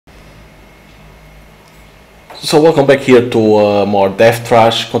So welcome back here to more Death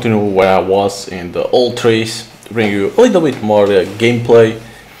Trash, continue where I was in the old trees, bring you a little bit more gameplay,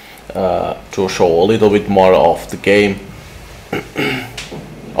 to show a little bit more of the game.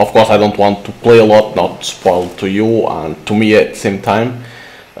 Of course I don't want to play a lot, not spoil to you and to me at the same time,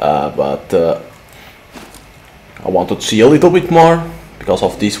 but I wanted to see a little bit more because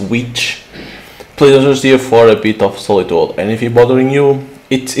of this witch. Pleasures here for a bit of solitude. Anything bothering you?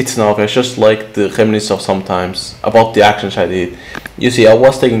 It's not. It's just like the reminiscence of sometimes about the actions I did. You see, I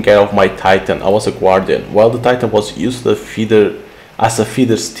was taking care of my Titan. I was a guardian, while the Titan was used as a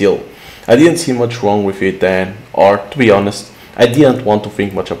feeder still. I didn't see much wrong with it then, or to be honest, I didn't want to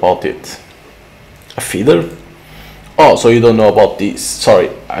think much about it. A feeder? Oh, so you don't know about this. Sorry,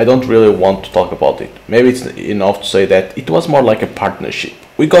 I don't really want to talk about it. Maybe it's enough to say that it was more like a partnership.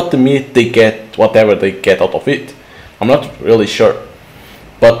 We got the meat, they get whatever they get out of it. I'm not really sure.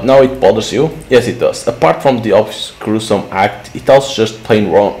 But now it bothers you? Yes, it does. Apart from the obvious gruesome act, it also just plain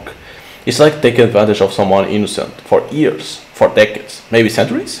wrong. It's like taking advantage of someone innocent for years, for decades, maybe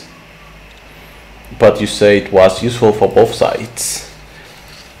centuries? But you say it was useful for both sides.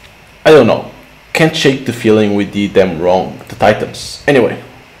 I don't know. Can't shake the feeling we did them wrong, the Titans. Anyway,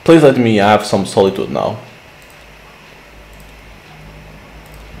 please let me have some solitude now.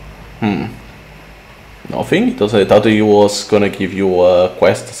 Nothing? I thought he was gonna give you a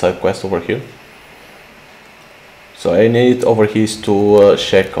quest, a side quest over here. So I need over here to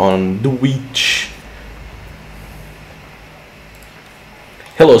check on the witch.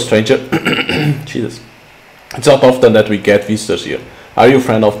 Hello, stranger. Jesus. It's not often that we get visitors here. Are you a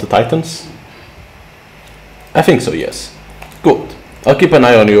friend of the Titans? I think so, yes. Good. I'll keep an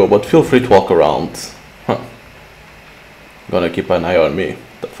eye on you, but feel free to walk around. Huh. Gonna keep an eye on me.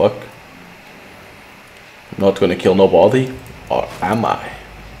 The fuck? Not gonna kill nobody? Or am I?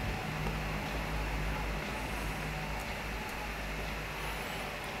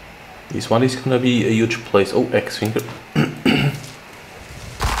 This one is gonna be a huge place. Oh, X finger.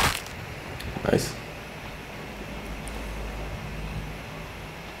 Nice.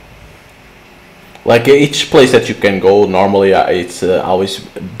 Like each place that you can go, normally it's always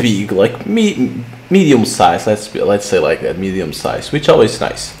big, like medium size. Let's say like that, medium size, which always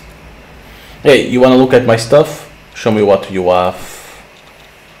nice. Hey, you wanna look at my stuff? Show me what you have.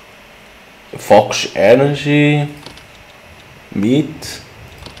 Fox energy, meat,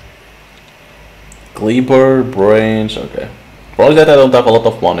 Kleber, brains. Okay, probably that I don't have a lot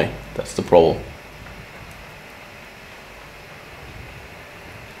of money. That's the problem.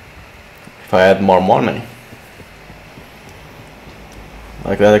 If I had more money,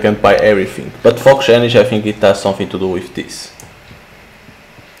 like that, I can buy everything. But Fox energy, I think it has something to do with this.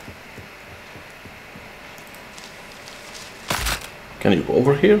 Can you go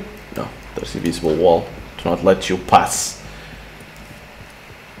over here? No, there's a visible wall to not let you pass.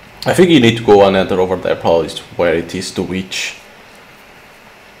 I think you need to go and enter over there, probably is where it is to reach.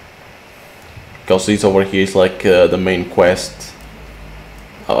 Because this over here is like the main quest.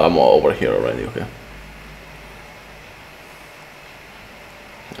 Oh, I'm over here already, okay.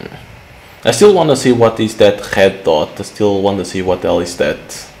 I still want to see what is that red dot. I still want to see what else is that.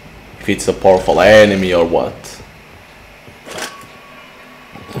 If it's a powerful enemy or what.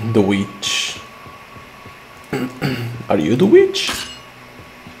 The witch. Are you the witch?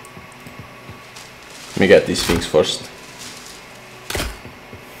 Let me get these things first.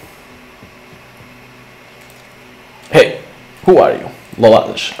 Hey, who are you?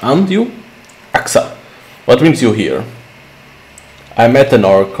 Loladass. And you? Axa. What brings you here? I met an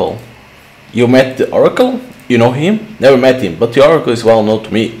oracle. You met the oracle? You know him? Never met him, but the oracle is well known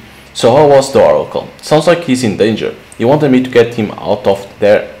to me. So how was the oracle? Sounds like he's in danger. He wanted me to get him out of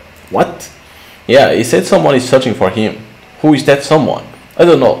there. What? Yeah, he said someone is searching for him. Who is that someone? I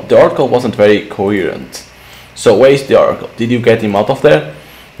don't know. The oracle wasn't very coherent. So where is the oracle? Did you get him out of there?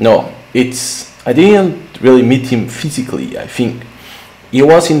 No, I didn't really meet him physically, I think. He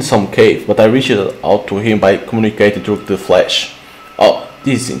was in some cave, but I reached out to him by communicating through the flash. Oh,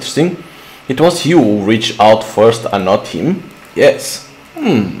 this is interesting. It was you who reached out first and not him? Yes.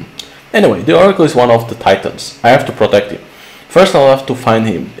 Anyway, the oracle is one of the Titans. I have to protect him. First I'll have to find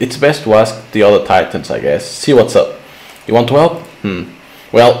him. It's best to ask the other Titans, I guess. See what's up. You want to help?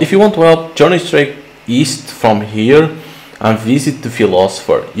 Well, if you want to help, journey straight east from here and visit the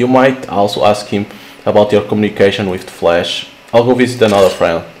philosopher. You might also ask him about your communication with the Flash. I'll go visit another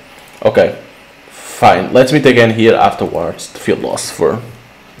friend. Okay, fine. Let's meet again here afterwards. The philosopher.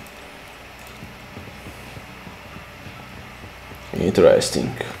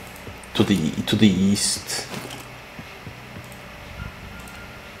 Interesting. To the east.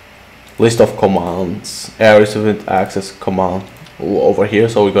 List of commands. Areas with access command over here,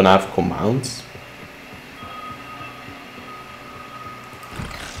 so we're gonna have commands.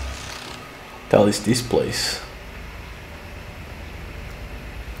 Tell is this place.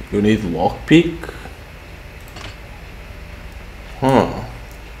 You need lockpick. Huh.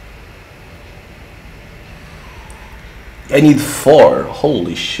 I need 4.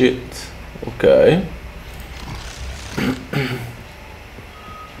 Holy shit. Okay.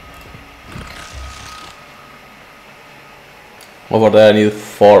 Over there I need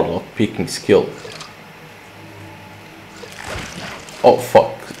 4 lockpicking skill. Oh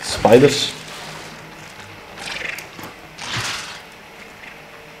fuck. Spiders.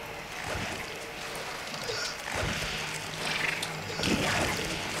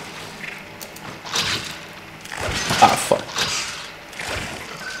 Ah, fuck.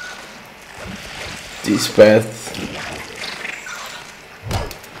 This path.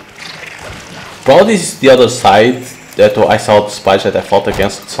 Probably this is the other side that I saw the spiders that I fought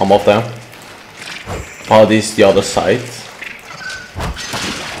against some of them. Probably this is the other side.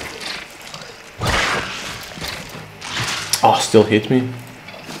 Oh, still hit me.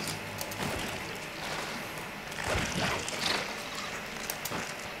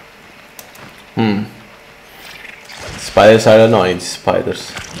 Spiders are annoying,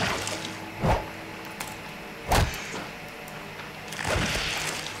 spiders.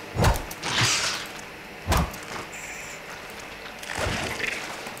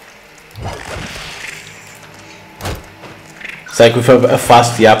 It's like with a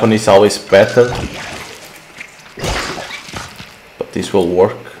fast weapon is always better. But this will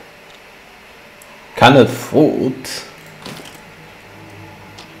work. Canned food.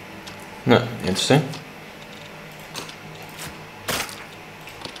 No, interesting.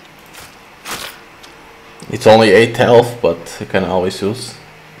 It's only 8 health, but I can always use.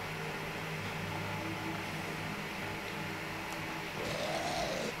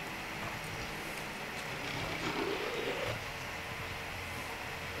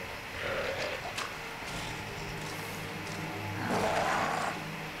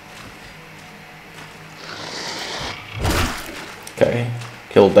 Okay,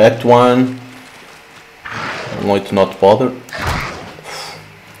 kill that one. I'm going to not bother.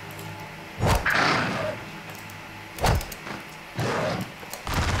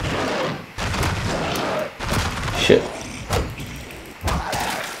 Shit.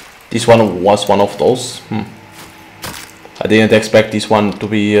 This one was one of those. I didn't expect this one to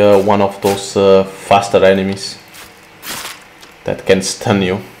be one of those faster enemies that can stun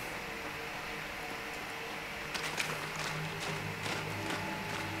you.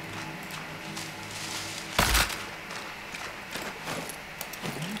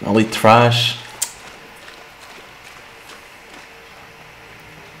 Only trash.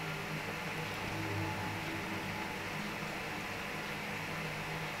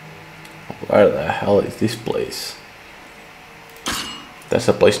 Where the hell is this place? That's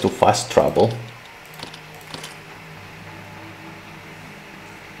a place to fast travel.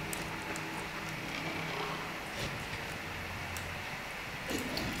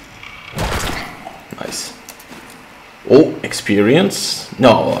 Nice. Oh, experience?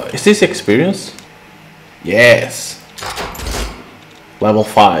 No, is this experience? Yes. Level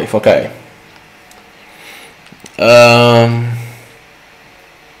 5, okay.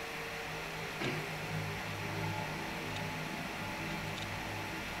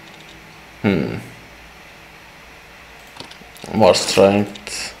 More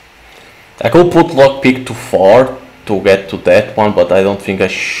strength. I could put lockpick to 4 to get to that one, but I don't think I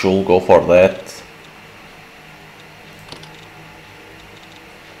should go for that.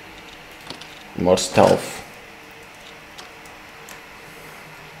 More stealth.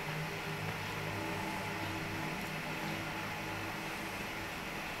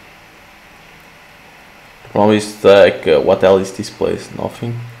 The problem is like, what else is this place?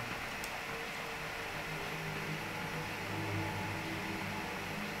 Nothing.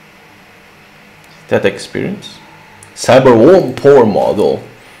 That experience? Cyber Worm Power Model.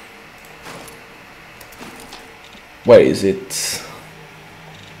 Where is it?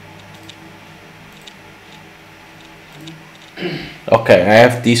 Okay, I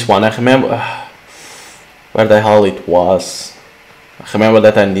have this one. I remember where the hell it was. I remember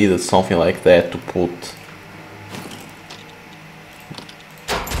that I needed something like that to put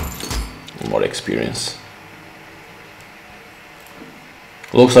more experience.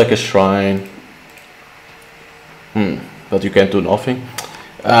 Looks like a shrine. But you can't do nothing.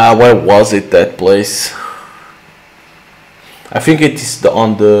 Where was it, that place? I think it is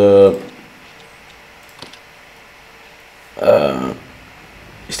on the...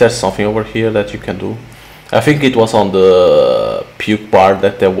 is there something over here that you can do? I think it was on the puke bar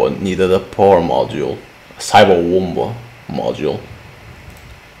that there needed a power module, a cyber womb module.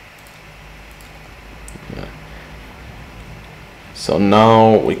 Yeah. So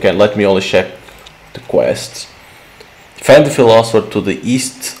now we can, let me only check the quests. Find the philosopher to the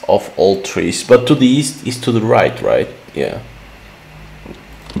east of all trees, but to the east is to the right, right? Yeah.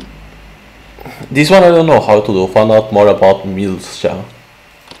 This one I don't know how to do. Find out more about Milsha.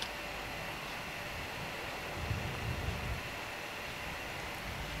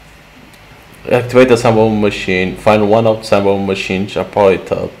 Activate the sample machine. Find one of the sample machines and power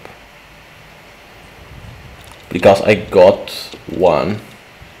it up. Because I got one.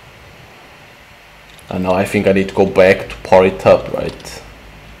 And now I think I need to go back to power it up, right?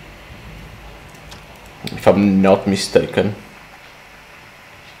 If I'm not mistaken.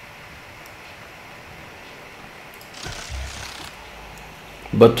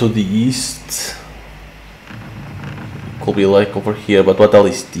 But to the east could be like over here, but what else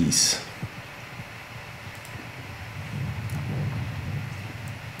is this?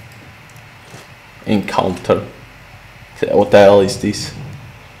 Encounter. What the hell is this?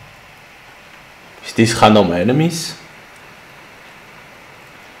 Is this random enemies?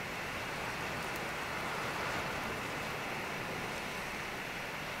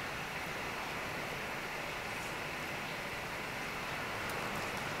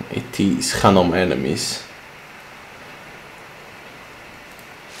 It is random enemies.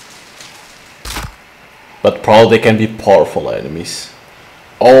 But probably they can be powerful enemies.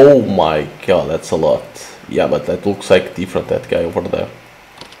 Oh my god, that's a lot. Yeah, but that looks like different, that guy over there.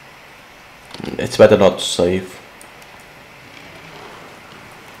 It's better not to save.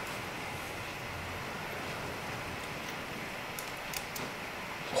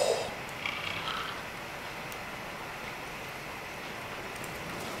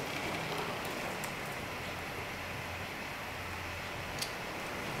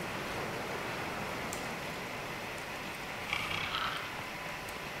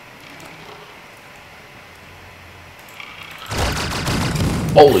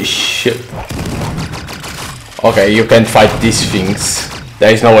 Holy shit. Okay, you can fight these things.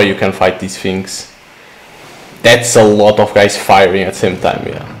 There is no way you can fight these things. That's a lot of guys firing at the same time,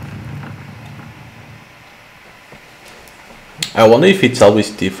 yeah. I wonder if it's always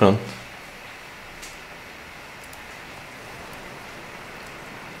different.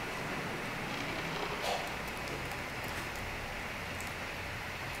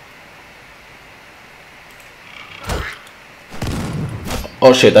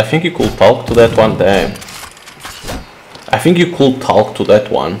 Oh shit, I think you could talk to that one. Damn. I think you could talk to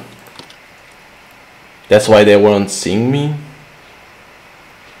that one. That's why they weren't seeing me.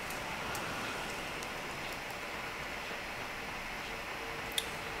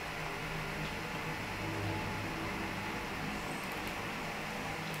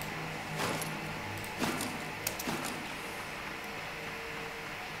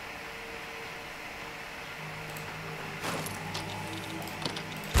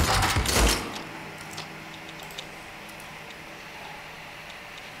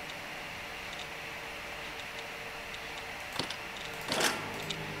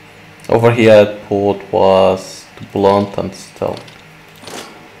 Over here at port was the blunt and stealth.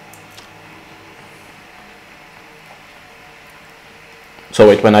 So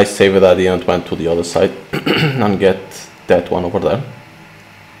wait, when I save it I didn't went to the other side and get that one over there.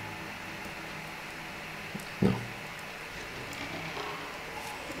 No.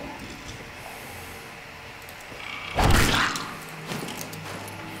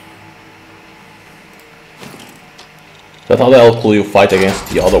 But how the hell could you fight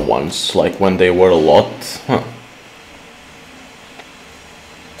against the other ones, like when they were a lot? Huh.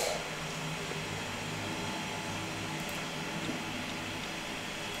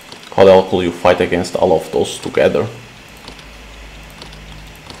 How the hell could you fight against all of those together?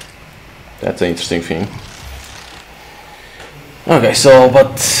 That's an interesting thing. Okay, so,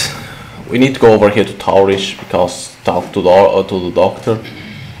 but we need to go over here to Taurish because talk to the doctor.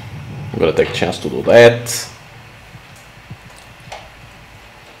 I'm gonna take a chance to do that.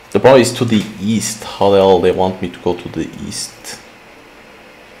 The problem is to the east. How the hell they want me to go to the east?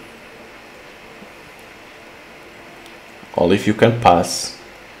 Only if you can pass.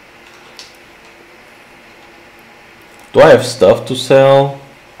 Do I have stuff to sell?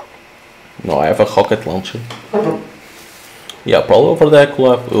 No, I have a rocket launcher. Yeah, probably over there I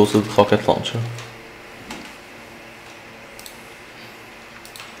could have used a rocket launcher.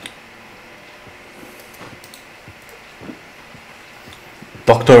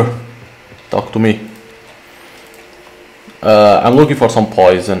 Doctor, talk to me. I'm looking for some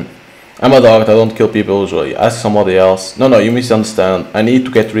poison. I'm a doctor, I don't kill people usually. Ask somebody else. No, you misunderstand. I need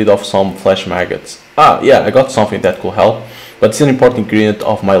to get rid of some flesh maggots. Ah, yeah, I got something that could help. But it's an important ingredient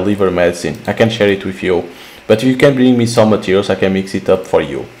of my liver medicine. I can share it with you. But if you can bring me some materials, I can mix it up for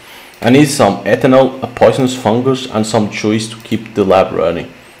you. I need some ethanol, a poisonous fungus, and some chews to keep the lab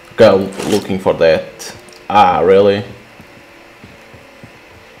running. Okay, I'm looking for that. Ah, really?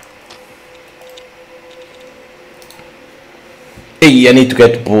 Hey, I need to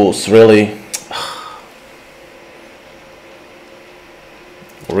get booze, really?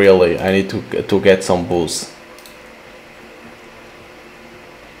 Really, I need to get some booze.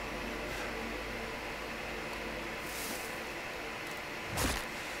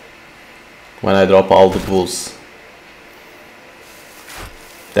 When I drop all the booze.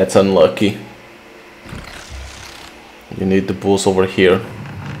 That's unlucky. You need the booze over here.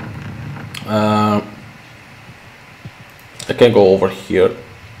 I can go over here.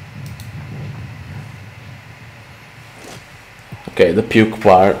 Okay, the puke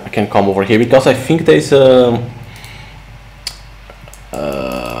bar. I can come over here because I think there's a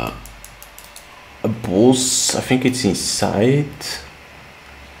booze. I think it's inside.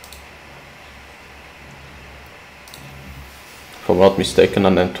 If I'm not mistaken,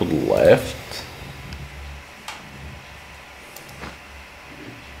 and then to the left.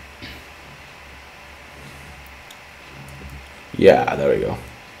 Yeah, there we go.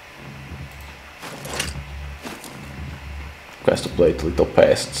 Quest to play with little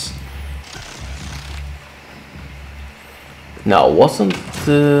pests. Now, wasn't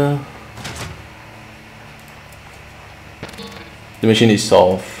the machine is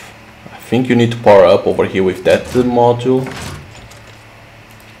off? I think you need to power up over here with that module.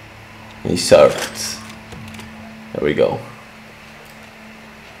 Insert. There we go.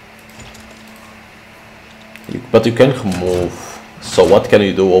 But you can move. So what can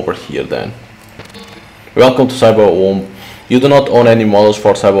you do over here then? Welcome to Cyberhome. You do not own any models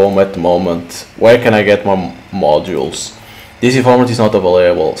for Cyberhome at the moment. Where can I get my modules? This information is not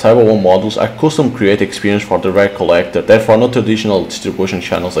available. Cyberhome modules are custom created experience for the rare collector. Therefore, no traditional distribution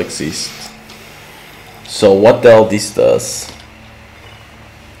channels exist. So what the hell this does?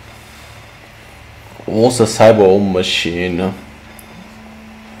 What's a Cyberhome machine?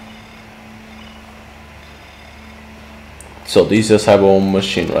 So this is a Cyberhome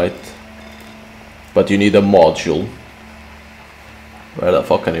machine, right? But you need a module. Where the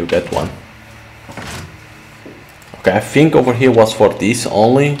fuck can you get one? Okay, I think over here was for this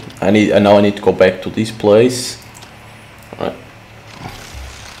only. And now I need to go back to this place. Alright.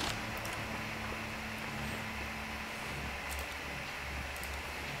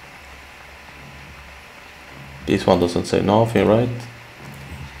 This one doesn't say nothing, right?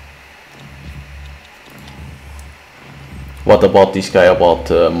 What about this guy about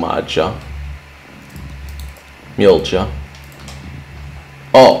Milja?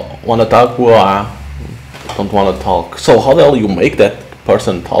 Oh, wanna talk? Don't wanna talk. So how the hell you make that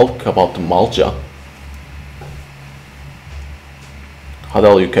person talk about Milja? How the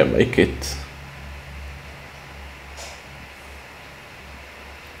hell you can make it?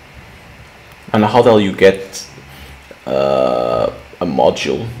 And how the hell you get a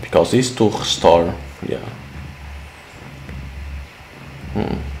module? Because these two store, yeah.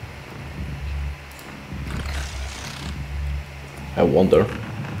 I wonder.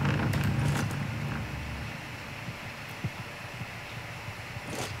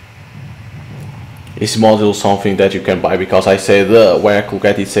 Is module something that you can buy? Because I said where I could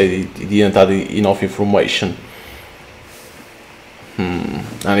get it said it didn't have enough information.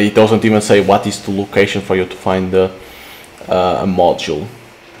 And it doesn't even say what is the location for you to find a module.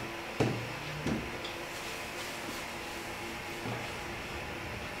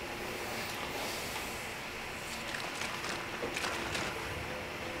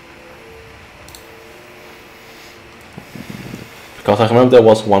 Because I remember there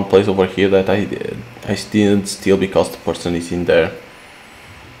was one place over here that I didn't steal because the person is in there.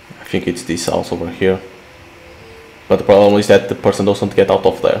 I think it's this house over here. But the problem is that the person doesn't get out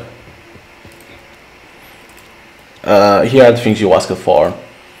of there. Here are the things you asked for.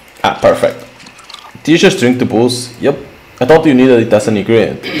 Ah, perfect. Did you just drink the booze? Yep. I thought you needed it as an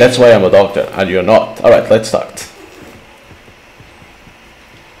ingredient. That's why I'm a doctor, and you're not. Alright, let's start.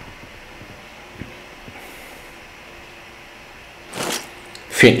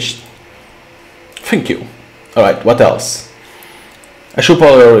 Finished. Thank you. Alright, what else? I should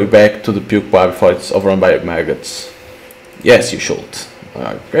probably hurry back to the puke bar before it's overrun by maggots. Yes, you should.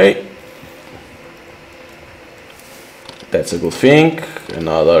 Okay. That's a good thing.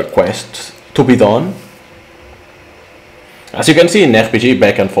 Another quest to be done. As you can see in RPG,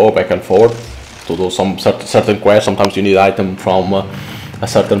 back and forth to do some certain quests. Sometimes you need item from a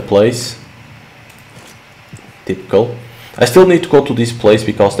certain place. Typical. I still need to go to this place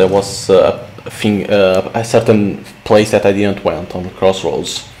because there was a certain place that I didn't went on the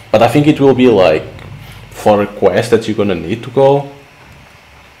crossroads. But I think it will be like for a quest that you're gonna need to go.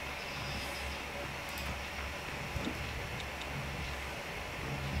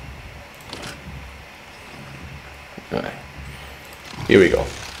 Alright. Here we go.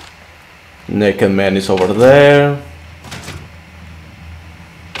 Naked man is over there.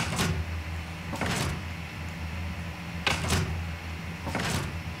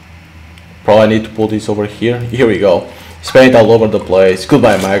 Probably need to put this over here. Here we go. Spray it all over the place.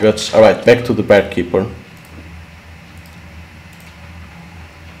 Goodbye, maggots. Alright, back to the barkeeper.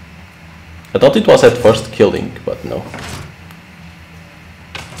 I thought it was at first killing, but no.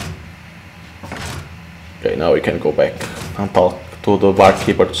 Okay, now we can go back and talk to the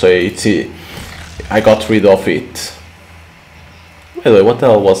barkeeper to say I got rid of it. By the way, what the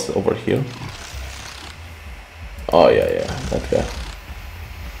hell was over here? Oh yeah, that guy.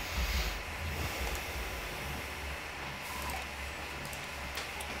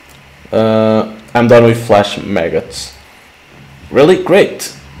 I'm done with flash maggots. Really?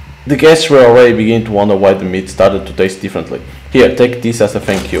 Great! The guests were already beginning to wonder why the meat started to taste differently. Here, take this as a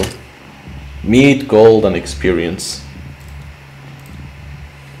thank you. Meat, gold, and experience.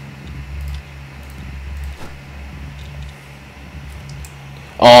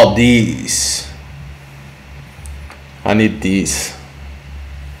 Oh, these. I need these.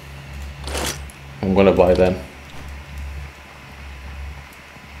 I'm gonna buy them.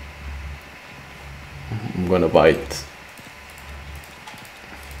 I'm gonna buy it.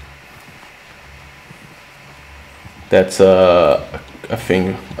 That's a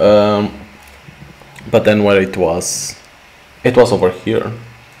thing. But then where it was over here.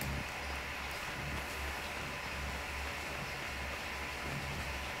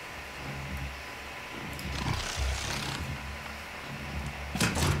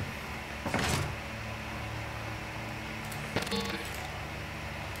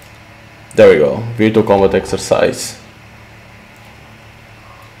 There we go, virtual combat exercise.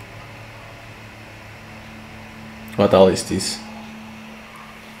 What else is this?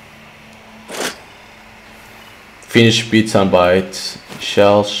 Finish pizza and bite,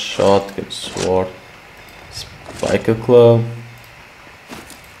 shell, shot, get sword, spiker club.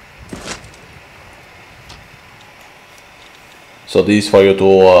 So this is for you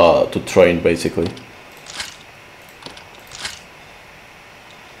to train basically.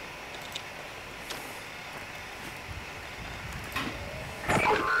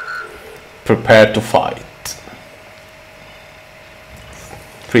 Prepare to fight.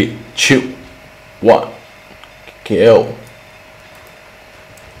 3, 2, 1, kill.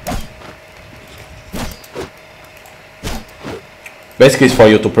 Basically, it's for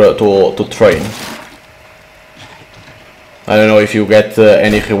you to train. I don't know if you get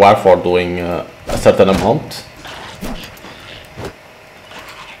any reward for doing a certain amount.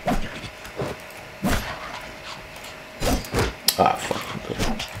 Ah, fuck.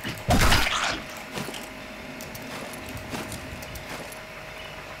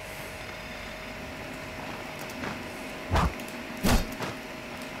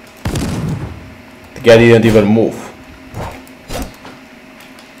 The guy didn't even move.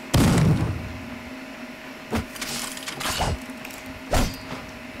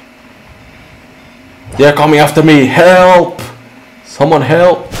 They're coming after me! Help! Someone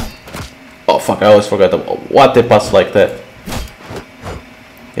help! Oh fuck, I always forgot about what they pass like that.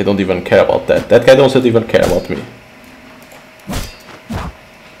 They don't even care about that. That guy doesn't even care about me.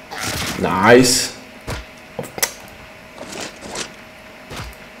 Nice.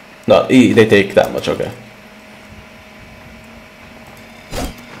 No, they take damage, okay.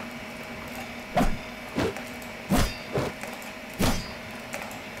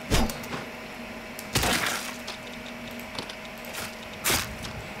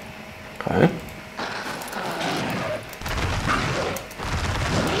 Okay.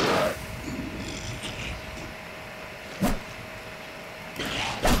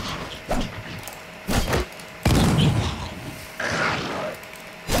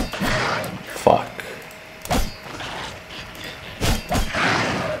 Fuck.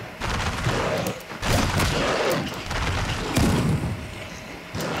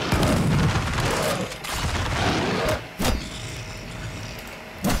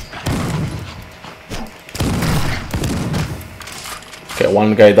 Okay,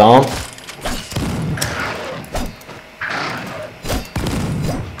 one guy down.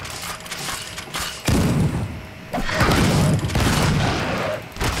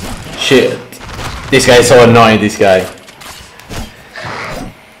 shit. This guy is so annoying, this guy.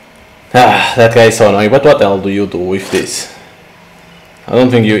 That guy is so annoying, but what the hell do you do with this? I don't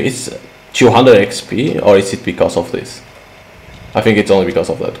think it's 200 XP, or is it because of this? I think it's only because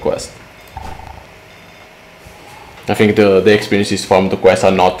of that quest. I think the experiences from the quest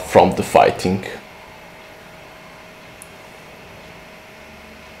are not from the fighting.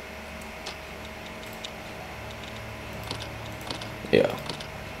 Yeah.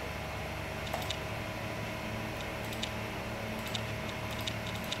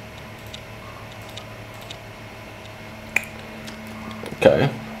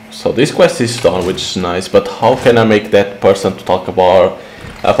 Okay, so this quest is done, which is nice, but how can I make that person to talk about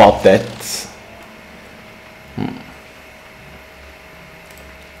that?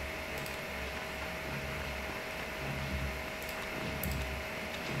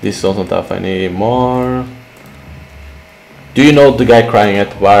 This doesn't have any more. Do you know the guy crying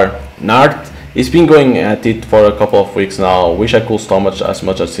at the bar? Nard? He's been going at it for a couple of weeks now. Wish I could stomach as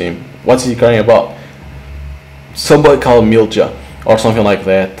much as him. What's he crying about? Somebody called Milja, or something like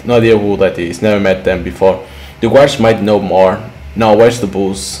that. No idea who that is. Never met them before. The guards might know more. Now where's the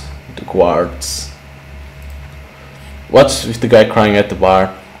booze? The guards. What's with the guy crying at the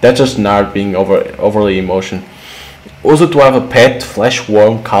bar? That's just Nard being overly emotional. Also to have a pet flesh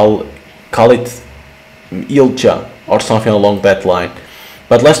worm, call it Ilja or something along that line.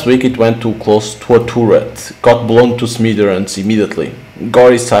 But last week it went too close to a turret, got blown to smithereens immediately.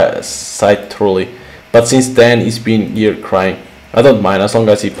 Gory sight truly. But since then he's been here crying. I don't mind as long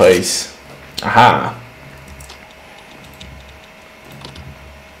as he pays. Aha!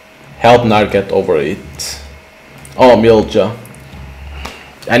 Help Nard get over it. Oh, Milja.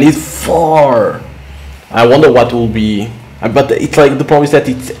 I need 4! I wonder what will be, but it's like the problem is that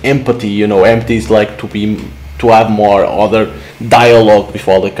it's empathy, you know. Empathy is like to have more other dialogue with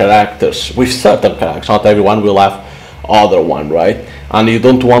all the characters, with certain characters. Not everyone will have other one, right? And you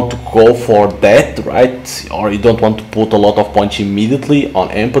don't want to go for that, right? Or you don't want to put a lot of points immediately on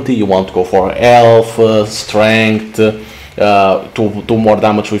empathy. You want to go for health, strength, to do more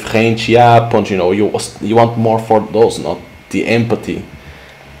damage with range, yeah, punch. You know, you want more for those, not the empathy.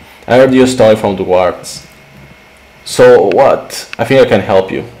 I heard your story from the guards. So what? I think I can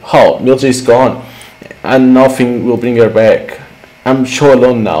help you. How? Milja is gone, and nothing will bring her back. I'm so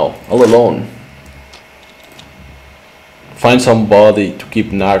alone now, all alone. Find somebody to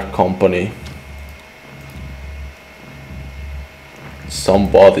keep Nard company.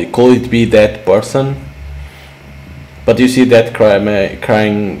 Somebody. Could it be that person? But you see that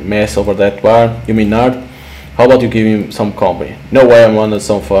crying mess over that bar? You mean Nard? How about you give him some company? No way, I'm on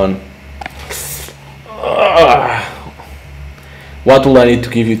some fun. What will I need to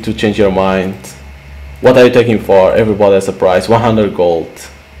give you to change your mind? What are you taking for? Everybody has a price. 100 gold.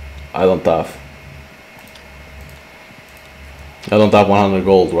 I don't have. I don't have 100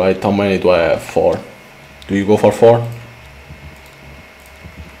 gold, right? How many do I have? 4. Do you go for 4?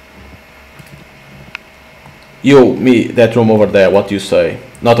 You, me, that room over there, what do you say?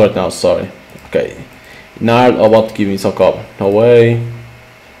 Not right now, sorry. Okay. Nard, how about give me some copper? No way.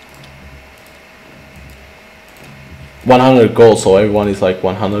 100 gold, so everyone is like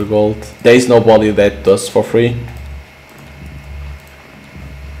 100 gold. There is nobody that does for free.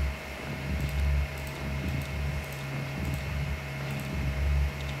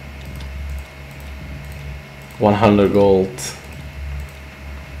 $100 gold.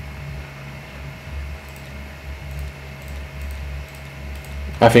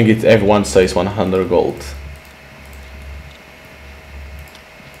 I think it's everyone says 100 gold.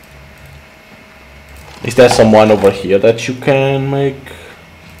 Is there someone over here that you can make?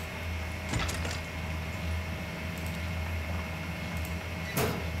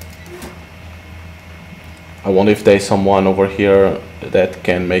 I wonder if there's someone over here that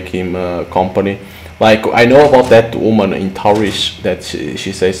can make him company. Like, I know about that woman in Taurish that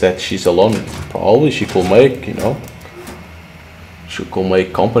she says that she's alone. Probably she could make, you know, she could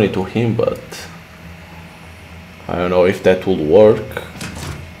make company to him, but I don't know if that would work.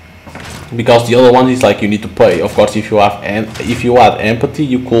 Because the other one is like you need to pay. Of course, if you have empathy,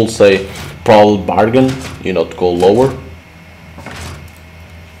 you could say probably bargain, you know, to go lower.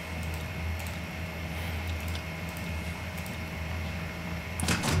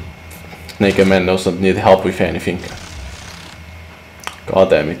 Naked man doesn't need help with anything.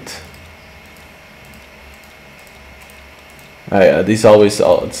 God damn it. This is always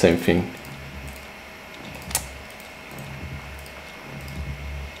the same thing.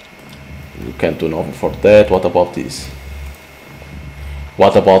 You can't do nothing for that. What about this?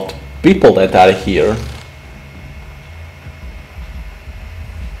 What about people that are here?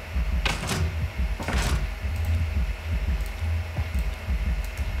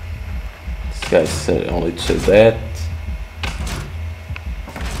 Guys, only to say that.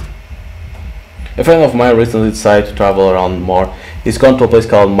 A friend of mine recently decided to travel around more. He's gone to a place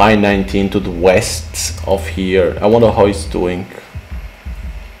called Mine 19 to the west of here. I wonder how he's doing.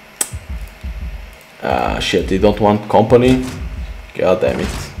 Shit, they don't want company. God damn it.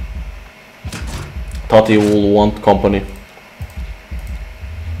 Thought he would want company.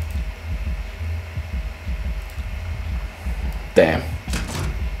 Damn.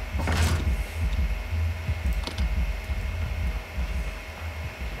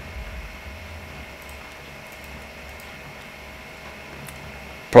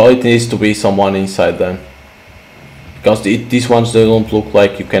 Probably it needs to be someone inside them, because these ones, they don't look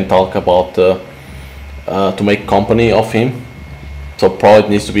like you can talk about to make company of him. So probably it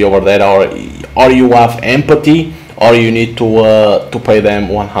needs to be over there, or you have empathy, or you need to pay them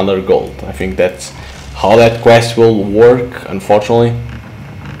 100 gold. I think that's how that quest will work, unfortunately.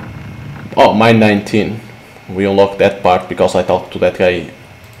 Oh, mine 19. We unlocked that part because I talked to that guy.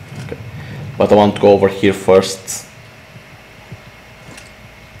 Okay. But I want to go over here first.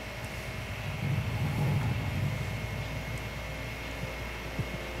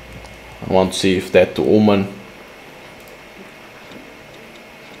 I want to see if that woman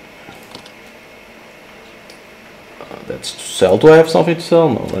that's to sell. Do I have something to sell?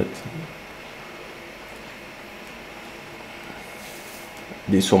 No, right?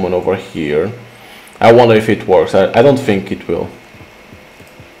 This woman over here. I wonder if it works. I don't think it will.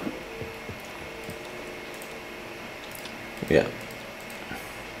 Yeah.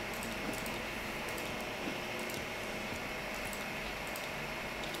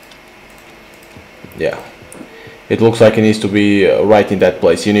 Yeah. It looks like it needs to be right in that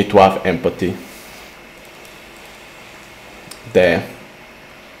place. You need to have empathy. There.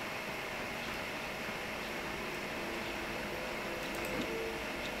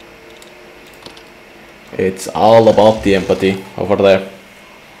 It's all about the empathy over there.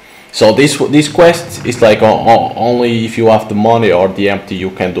 So this quest is like only if you have the money or the empathy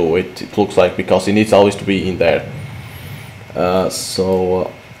you can do it. It looks like, because it needs always to be in there.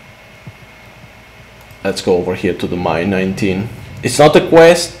 Let's go over here to the mine 19. It's not a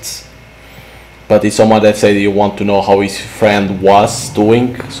quest, but it's someone that said you want to know how his friend was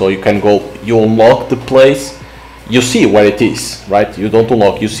doing. So you can go, you unlock the place, you see where it is, right? You don't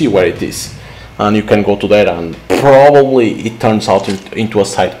unlock, you see where it is. And you can go to there, and probably it turns out into a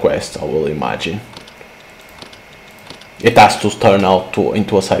side quest, I will imagine. It has to turn out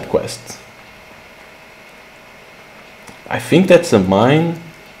into a side quest. I think that's a mine.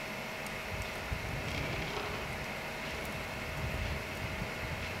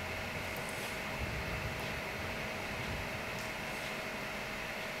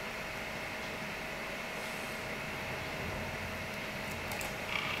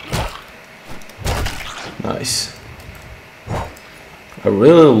 Nice. I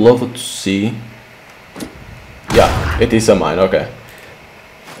really love to see. Yeah, it is a mine, okay.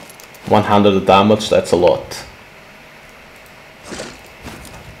 100 damage, that's a lot.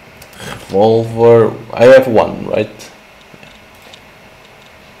 Revolver, I have one, right?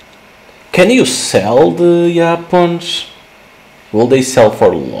 Can you sell the weapons? Will they sell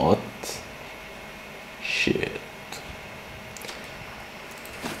for a lot? Shit.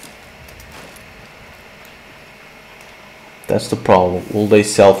 That's the problem. Will they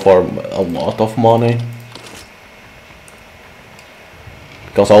sell for a lot of money?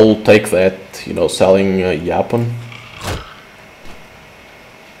 Because I will take that, you know, selling Japan.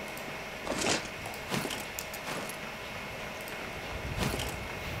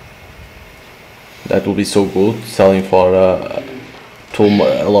 That will be so good, selling for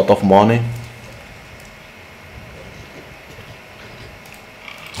a lot of money.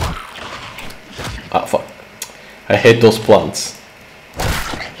 Ah, fuck. I hate those plants.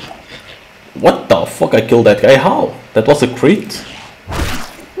 What the fuck? I killed that guy? How? That was a crit?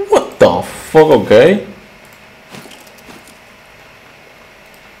 What the fuck? Okay.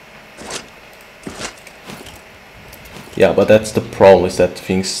 Yeah, but that's the problem, is that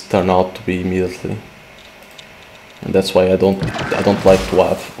things turn out to be immediately. And that's why I don't like to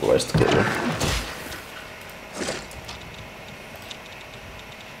have rest killer.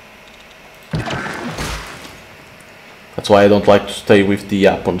 That's why I don't like to stay with the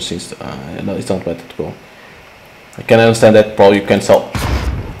Yapon, since no, it's not better to go. I can understand that probably you can sell.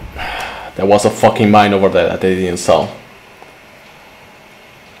 There was a fucking mine over there that they didn't sell.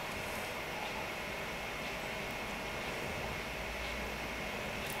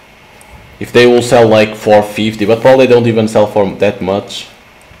 If they will sell like 450, but probably don't even sell for that much.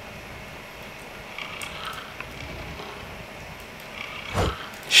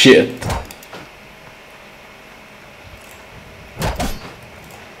 Shit.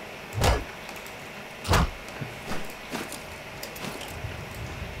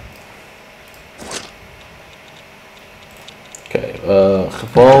 Okay,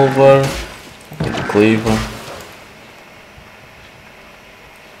 revolver, cleaver.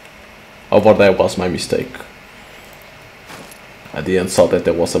 Over there was my mistake. I didn't saw that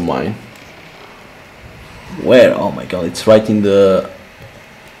there was a mine. Where? Oh my god, it's right in the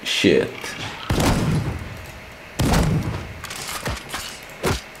shit.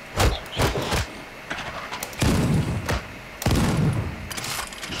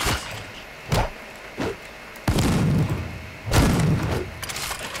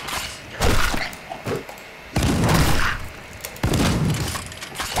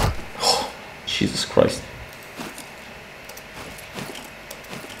 Jesus Christ.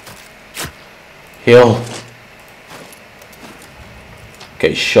 Heal.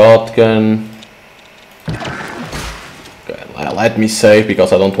 Okay, shotgun. Okay, let me save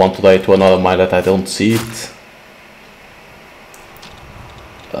because I don't want to die to another mine that I don't see it.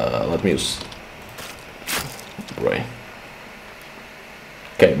 Let me use Bray.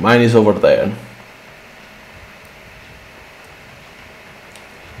 Okay, mine is over there.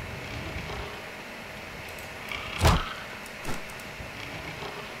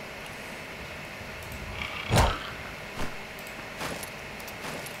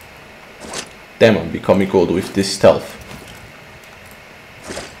 Damn, I'm becoming good with this stealth.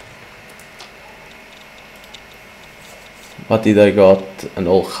 What did I got? An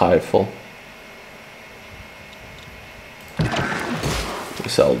old rifle. We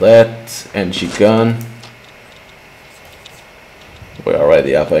sell that. NG gun. We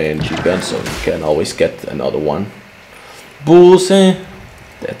already have an NG gun, so we can always get another one. Boozy.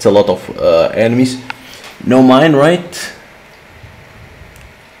 That's a lot of enemies. No mine, right?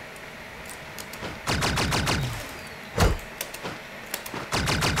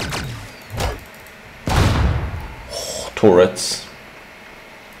 Turrets.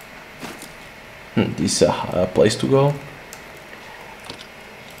 This is a place to go.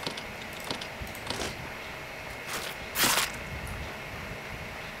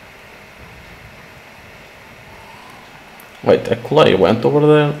 Wait, actually I went over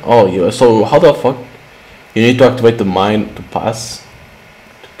there? Oh yeah, so how the fuck? You need to activate the mine to pass?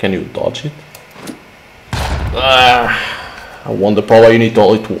 Can you dodge it? I wonder probably you need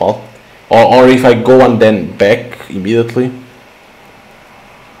only to walk. Or if I go and then back immediately.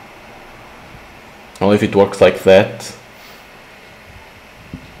 Only if it works like that.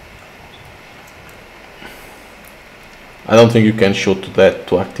 I don't think you can shoot that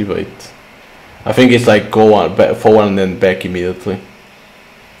to activate. I think it's like go on back, forward and then back immediately.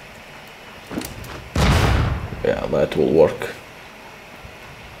 Yeah, that will work.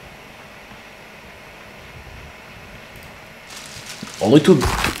 Only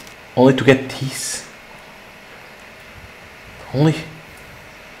to get these.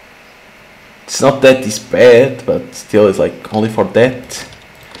 It's not that it's bad, but still it's like only for that.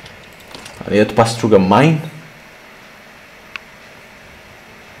 I need to pass through the mine.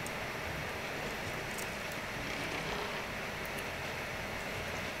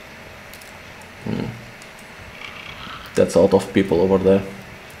 That's a lot of people over there.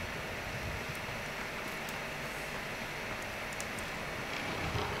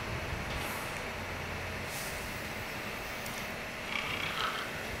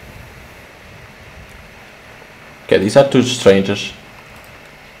 Okay, these are two strangers.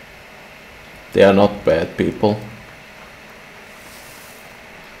 They are not bad people.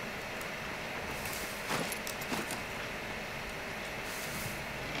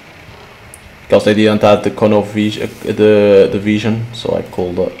 Because they didn't have the cone of vision, the vision, so I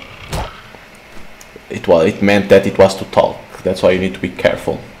called it meant that it was to talk. That's why you need to be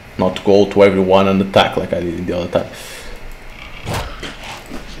careful, not to go to everyone and attack like I did in the other time.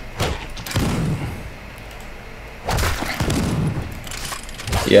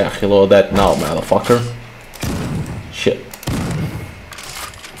 Yeah, hello that now, motherfucker. Shit.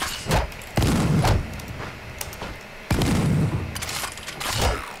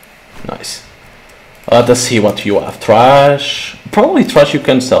 Nice. Let us see what you have. Trash. Probably trash you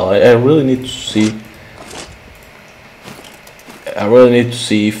can sell. I really need to see. I really need to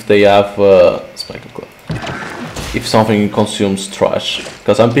see if they have if something consumes trash,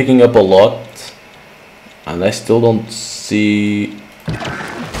 because I'm picking up a lot and I still don't see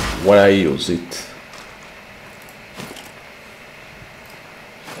where I use it.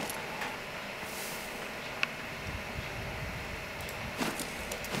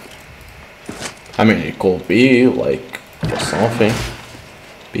 I mean, it could be like for something,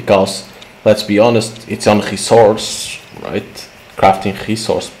 because let's be honest, it's on resource, right? Crafting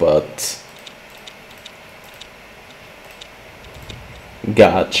resource, but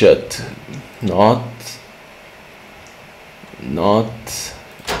gadget not. not.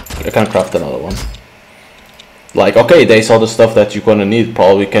 I can craft another one. Like, okay, they saw the stuff that you're gonna need.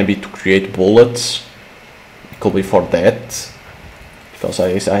 Probably can be to create bullets. It could be for that. Because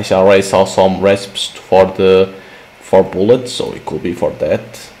I already saw some recipes for bullets, so it could be for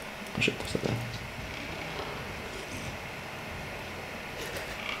that. Oh, shit, what's that?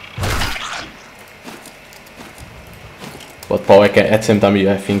 But probably at the same time,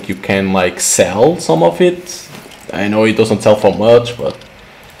 I think you can like sell some of it. I know it doesn't sell for much, but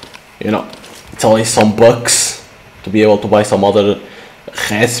you know, it's always some bucks to be able to buy some other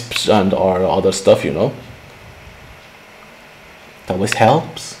recipes and or other stuff, you know. It always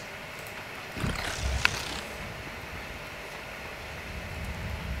helps.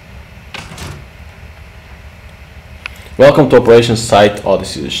 Welcome to Operation Site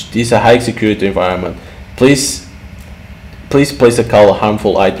Odyssey. This is a high security environment. Please place a couple of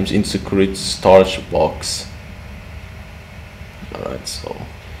harmful items in security storage box. Alright, so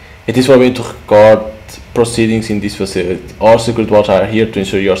it is for me to record proceedings in this facility. Our security watch are here to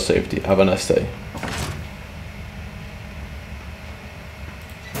ensure your safety. Have a nice day.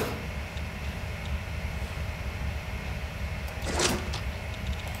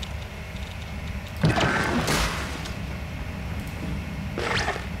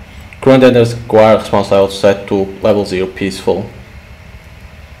 Current enters require response level set to level 0 peaceful.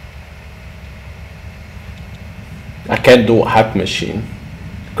 I can't do hack machine.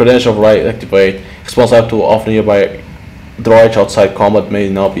 Credential right activate. Response level to off nearby droids outside combat may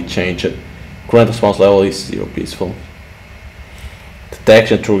now be changed. Current response level is 0 peaceful.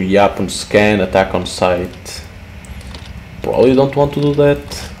 Detection through weapon scan, attack on sight. Probably don't want to do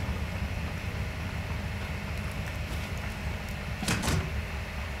that.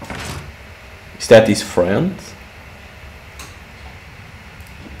 Is that his friend?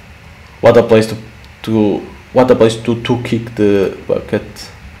 What a place to kick the bucket.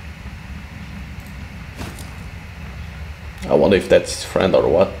 I wonder if that's his friend or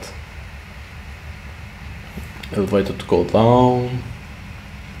what. Elevator to go down.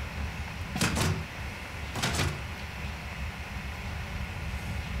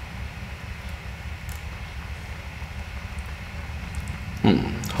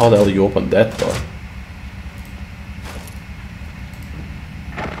 How the hell do you open that door?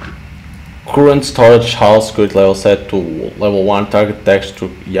 Current storage hall security level set to level 1, target text to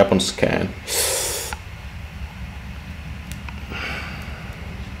weapon scan.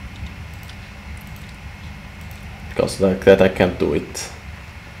 Because like that I can't do it.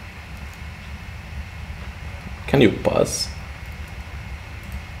 Can you pass?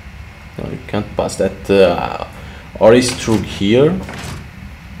 No, you can't pass that. Or is through here?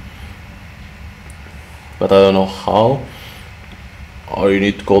 But I don't know how. Or you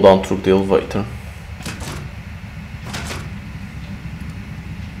need to go down through the elevator.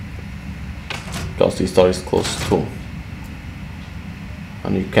 Because this door is closed too.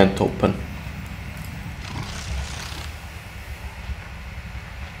 And you can't open.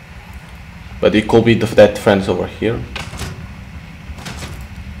 But it could be that friends over here.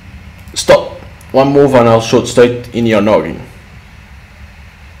 Stop! One move and I'll shoot straight in your noggin.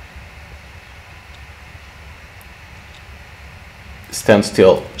 Stand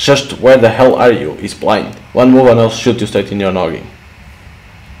still. Just where the hell are you? He's blind. One move and I'll shoot you straight in your noggin.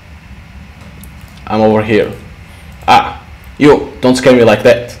 I'm over here. Ah, you, don't scare me like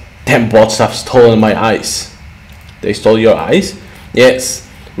that. Damn bots have stolen my eyes. They stole your eyes? Yes.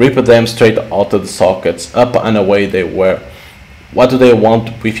 Ripped them straight out of the sockets. Up and away they were. What do they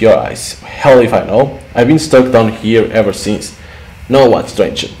want with your eyes? Hell if I know. I've been stuck down here ever since. No, what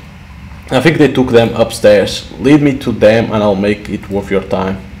strange. I think they took them upstairs. Lead me to them and I'll make it worth your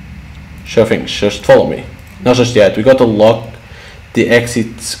time. Sure thing, just follow me. Not just yet, we gotta lock the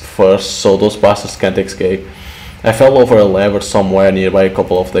exits first so those bastards can't escape. I fell over a lever somewhere nearby a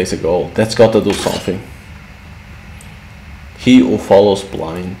couple of days ago. That's gotta do something. He who follows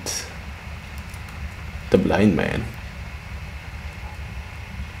blind. The blind man.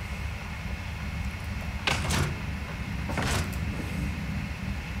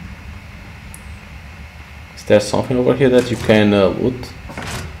 Is there something over here that you can loot?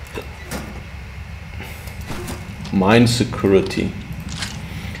 Mine security.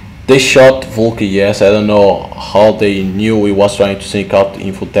 They shot Volky, yes. I don't know how they knew he was trying to sneak out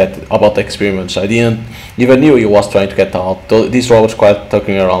info about the experiments. I didn't even knew he was trying to get out. These robots quite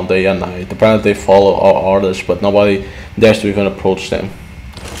tucking around day and night. Apparently they follow our orders, but nobody dares to even approach them.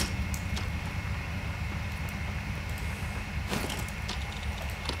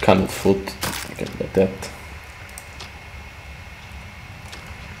 Kind of food. I can get that.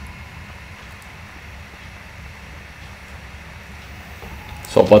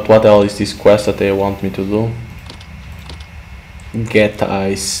 So, but what else is this quest that they want me to do? Get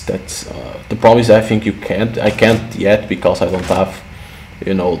ice. That's the problem is I think you can't. I can't yet because I don't have,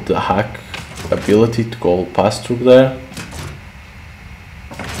 you know, the hack ability to go past through there.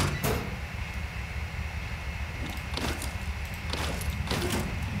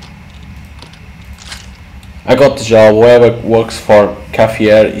 I got the job. Whoever works for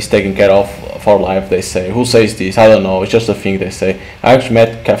Cafier is taken care of for life, they say. Who says this? I don't know. It's just a thing they say. I actually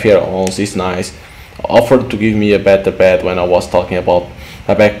met Cafier once. He's nice. Offered to give me a better bed when I was talking about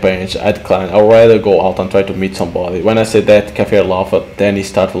my back pain. I declined. I'd rather go out and try to meet somebody. When I said that, Cafier laughed. Then he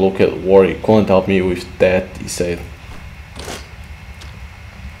started looking worried. Couldn't help me with that, he said.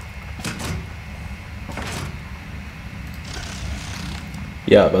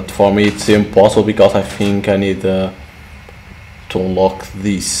 Yeah, but for me it's impossible because I think I need to unlock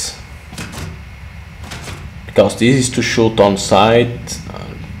this. Because this is to shoot on sight,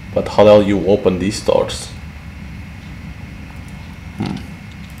 but how the hell you open these doors?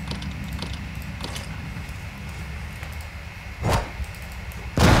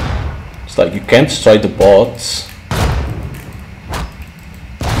 It's like you can't strike the bots.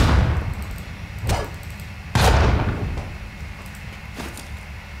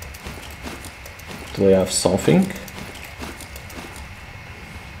 Do they have something?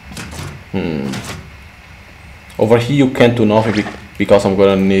 Over here you can't do nothing because I'm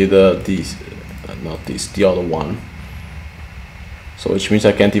gonna need this, not this, the other one. So which means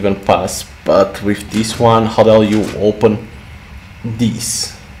I can't even pass. But with this one, how the hell you open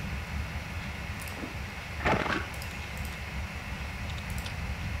this?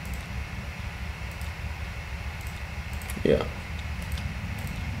 Yeah.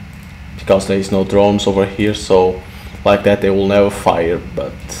 Because there is no drones over here, so like that they will never fire,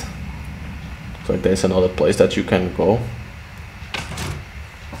 but so there's another place that you can go.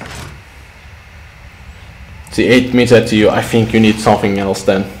 See, 8 means that I think you need something else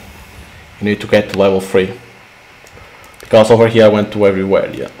then. You need to get to level 3. Because over here I went to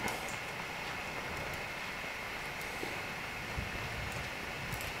everywhere, yeah.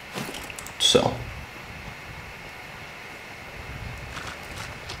 So.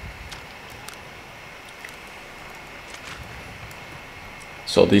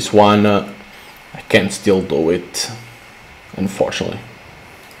 So this one, I can still do it, unfortunately.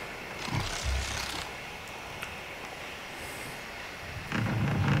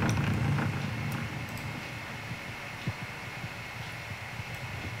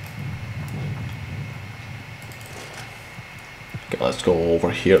 Okay, let's go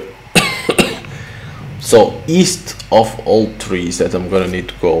over here. So east of all trees that I'm gonna need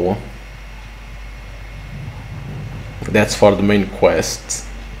to go. That's for the main quest.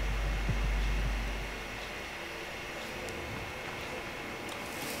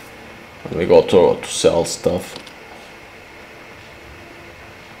 And we go to sell stuff.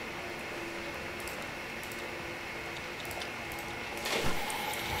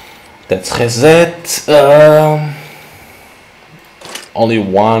 That's reset. Only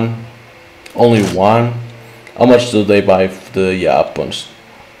one. How much do they buy the Japans?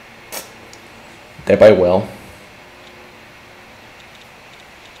 They buy well.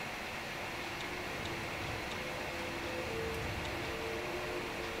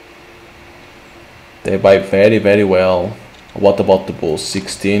 They buy very, very well. What about the bulls?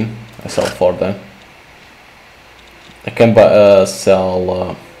 16. I sell for them. I can buy,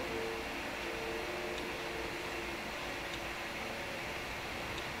 sell.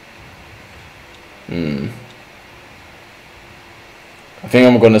 I think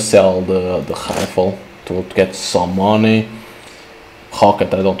I'm gonna sell the rifle to get some money.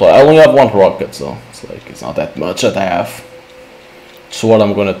 Rocket, I don't know. I only have one rocket, so it's like it's not that much that I have. Sword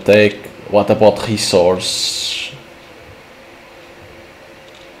I'm gonna take. What about resource?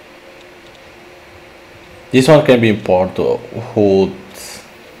 This one can be imported. Hood.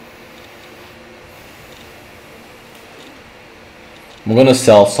 I'm gonna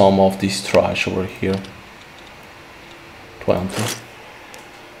sell some of this trash over here. 20.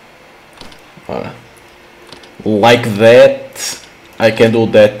 Like that, I can do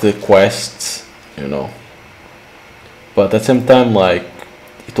that quest, you know. But at the same time, like,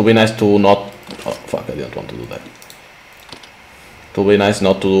 it will be nice to not. Oh fuck! I didn't want to do that. It will be nice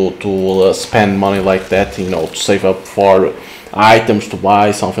not to spend money like that, you know, to save up for items to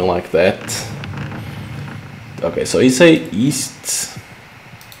buy something like that. Okay, so it's a east.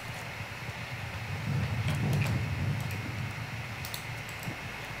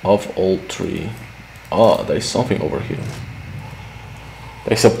 Of all three. Oh, there is something over here.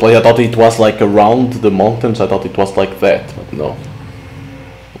 There's a place. I thought it was like around the mountains. I thought it was like that, but no.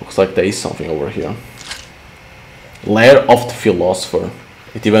 Looks like there is something over here. Lair of the Philosopher.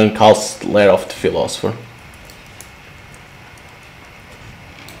 It even calls Lair of the Philosopher.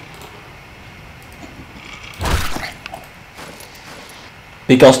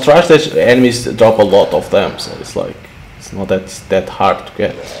 Because trash dash enemies drop a lot of them, so it's like it's not that hard to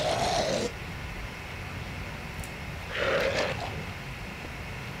get.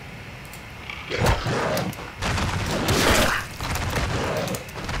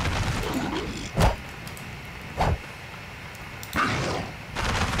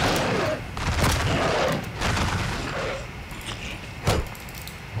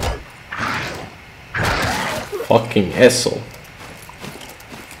 Fucking asshole.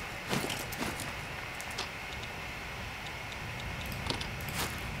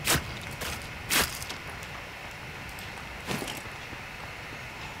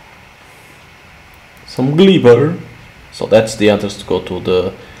 Some glimmer. So that's the entrance to go to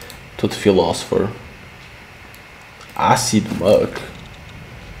the philosopher. Acid mug.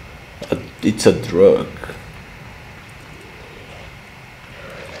 It's a drug.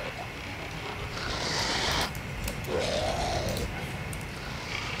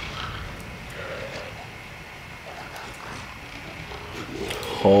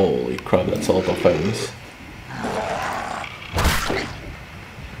 Holy crap, that's a lot of enemies.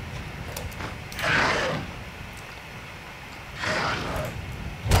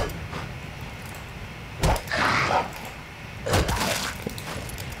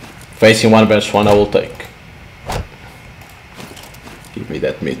 Facing 1 versus 1 I will take. Give me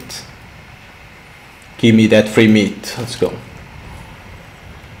that meat. Give me that free meat. Let's go.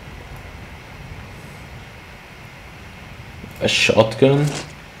 A shotgun.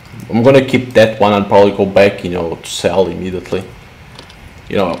 I'm gonna keep that one and probably go back, you know, to sell immediately.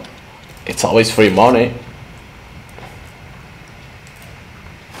 You know, it's always free money.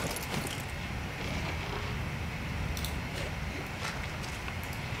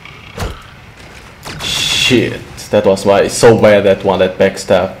 Shit, that was why it's so bad, that one, that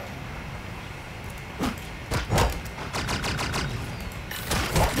backstab.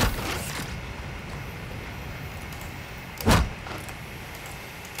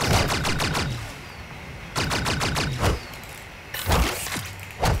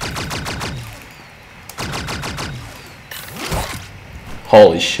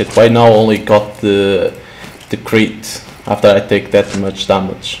 Holy shit, why now only got the crit after I take that much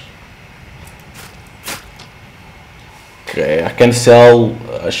damage? Okay, I can sell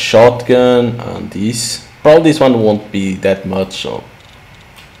a shotgun and this. Probably this one won't be that much, so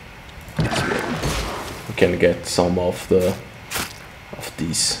we can get some of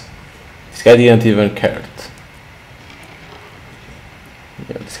these. This guy didn't even care.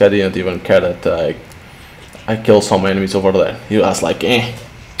 Yeah, this guy didn't even care that I kill some enemies over there. He was like, eh,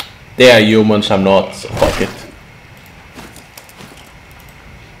 they are humans, I'm not, so fuck it.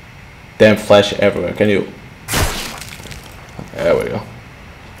 Damn flash everywhere, can you? There we go.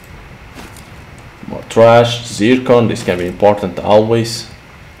 More trash, zircon, this can be important always.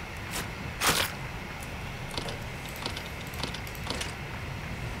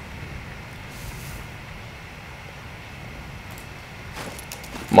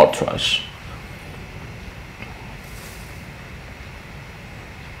 More trash.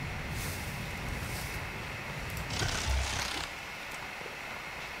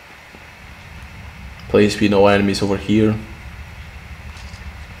 Please be no enemies over here.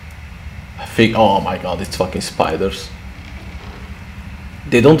 I think, oh my god, it's fucking spiders.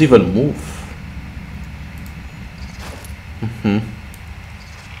 They don't even move.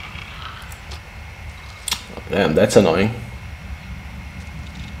 Damn, that's annoying.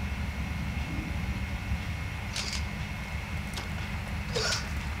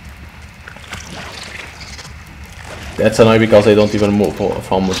 That's annoying because they don't even move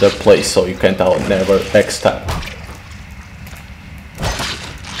from their place, so you can't never backstab.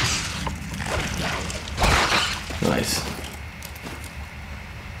 Nice.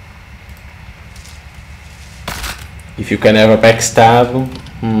 If you can ever backstab,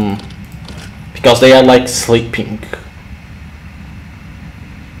 because they are like sleeping.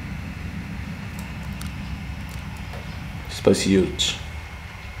 This was huge.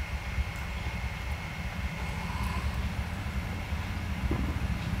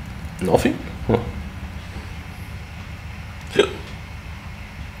 Nothing? Huh.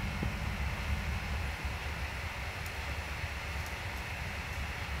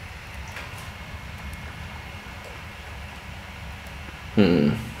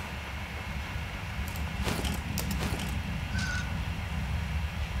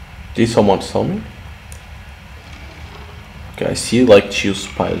 Did someone tell me? Okay, I see like 2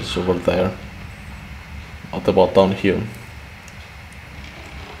 spiders over there. What about down here?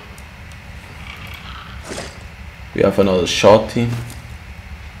 We have another shotty.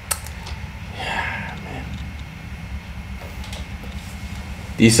 Yeah, man.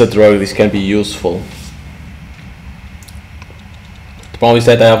 This is a drug, this can be useful. The problem is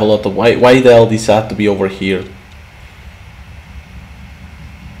that I have a lot of... Why the hell this had to be over here?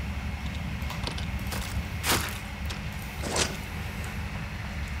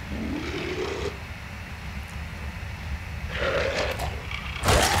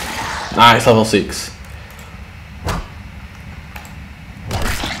 Nice, level 6.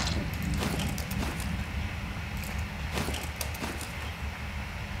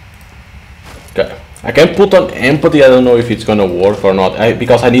 Okay, I can put on empathy. I don't know if it's gonna work or not,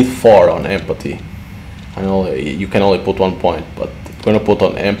 because I need 4 on empathy. I know you can only put 1 point, but I'm gonna put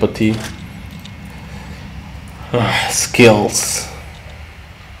on empathy. Skills.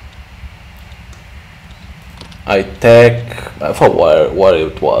 I take... I forgot what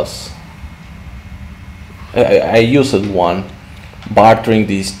it was. I used one. Bartering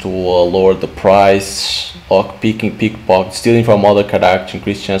these to lower the price. Lock picking, pickpocket, stealing from other characters,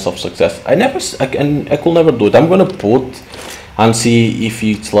 increase chance of success. I could never do it. I'm gonna put and see if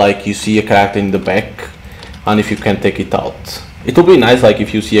it's like you see a character in the back and if you can take it out. It would be nice like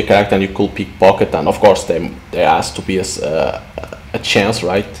if you see a character and you could pickpocket, and of course there has to be a chance,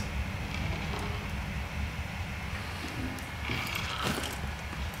 right?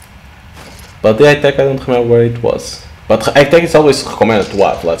 But the attack, I don't remember where it was. But attack is always recommended to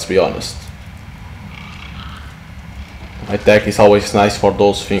have, let's be honest. Attack is always nice for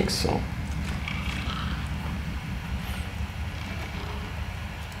those things, so.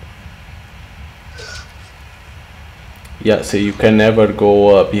 Yeah, so you can never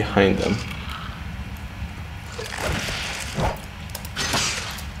go behind them.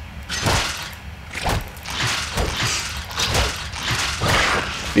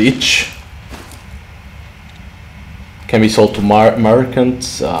 Bitch. Can be sold to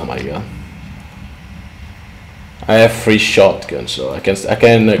merchants. Oh my god. I have 3 shotguns, so I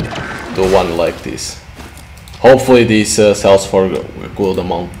can do one like this. Hopefully this sells for a good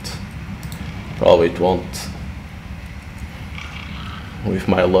amount. Probably it won't. With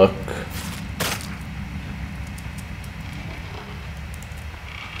my luck.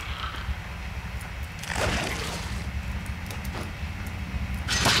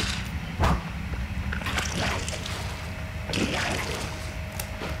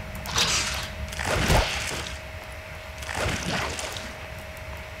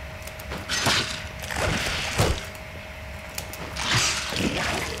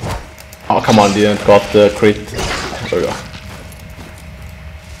 Oh come on, didn't got the crit. There we go.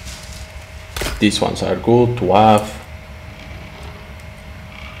 These ones are good to have.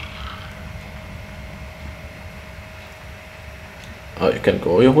 Oh, you can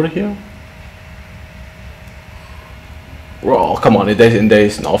go over here. Oh, come on, there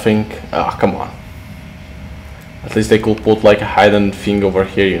is nothing. Ah, come on. At least they could put like a hidden thing over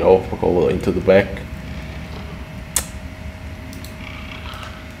here, you know, go into the back.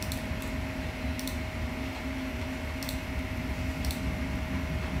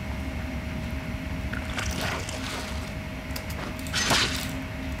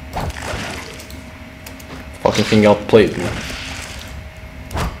 Fucking thing outplayed me.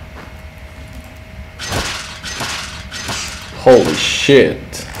 Holy shit.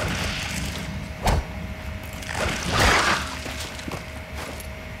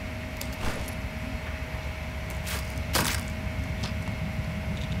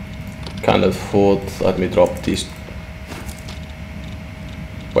 Kind of food. Let me drop these.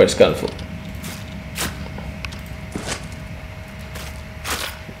 Where's kind of food?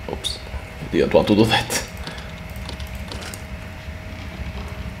 Oops. Didn't want to do that.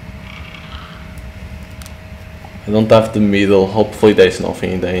 I don't have the middle. Hopefully there's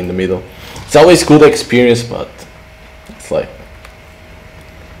nothing there in the middle. It's always good experience, but it's like,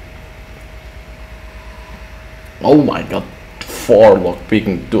 oh my god, 4 lock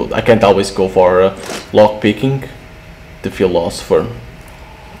picking, dude. I can't always go for lock picking. The philosopher.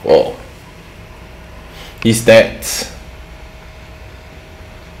 Whoa. He's dead.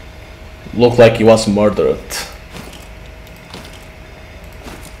 Looked like he was murdered.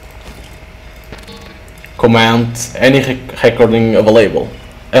 Command any recording available.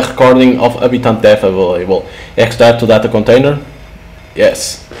 A recording of habitant death available. Extract to data container.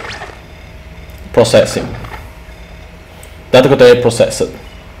 Yes. Processing. Data container processed.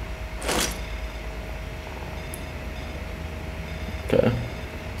 Okay.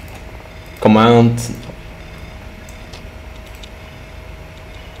 Command.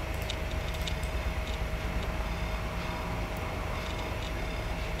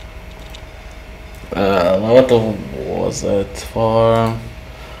 was that for?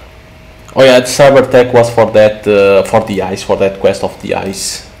 Oh yeah, the cyber tech was for that, for the ice, for that quest of the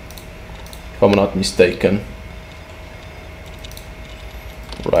ice, if I'm not mistaken.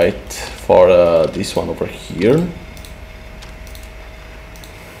 Right, for this one over here,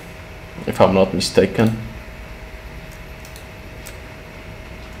 if I'm not mistaken.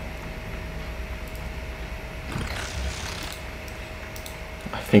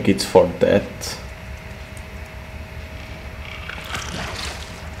 I think it's for that.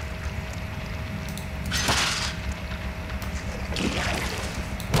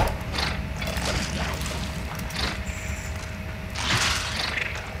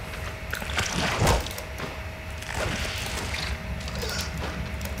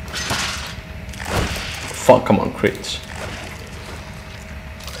 Fuck, come on, crits.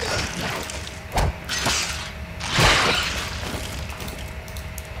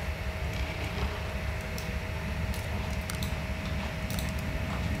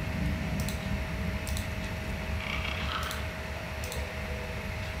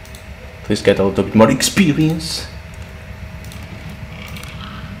 Please get a little bit more experience.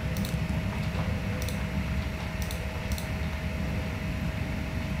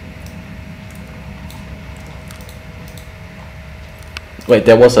 Wait,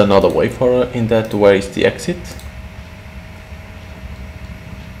 there was another way for in that. Where is the exit?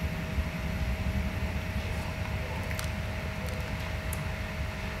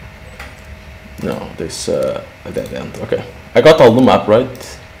 No, this a dead end. Okay, I got all the map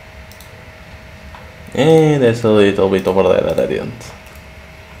right. And there's a little bit over there that I didn't.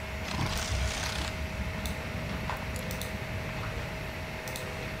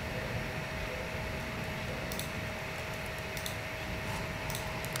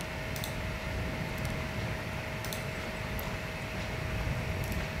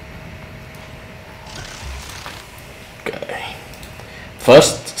 Okay.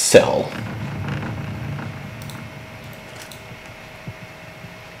 First cell.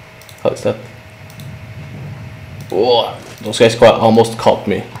 How is that? Oh, those guys almost caught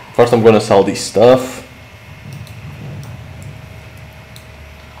me. First I'm gonna sell this stuff.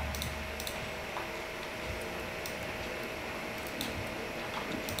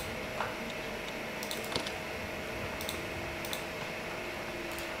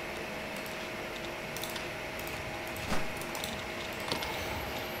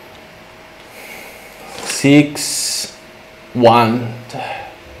 Six, one.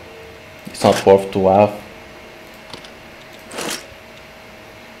 It's not worth to have.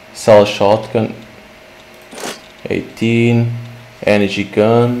 Sell shotgun, 18, energy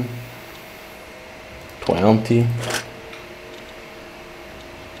gun, 20.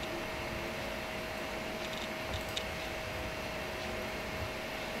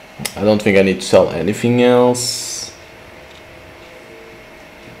 I don't think I need to sell anything else.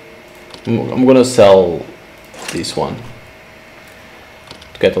 I'm gonna sell this one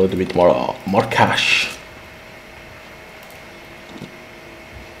to get a little bit more cash.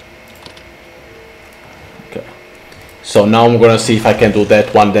 So now I'm gonna see if I can do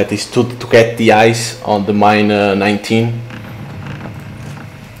that one that is to get the ice on the mine 19.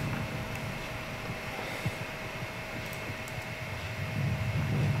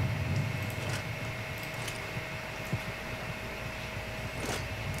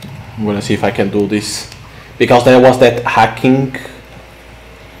 I'm gonna see if I can do this because there was that hacking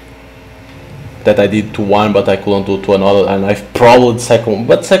that I did to one but I couldn't do to another, and I've probably the second one,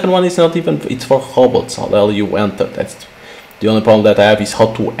 but second one is not even, it's for robots. How the hell you enter? That's the only problem that I have, is how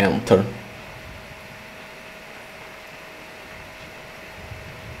to enter.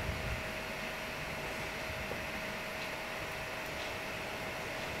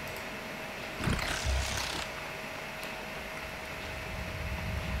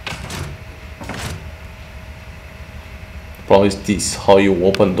 Probably is this how you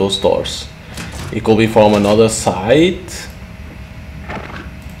open those doors. It could be from another side.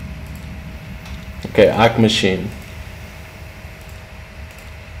 Okay, hack machine.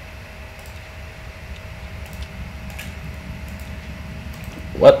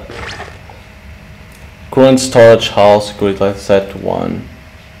 What? Current storage house, security light set to 1.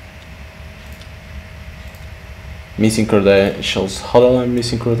 Missing credentials. How the hell am I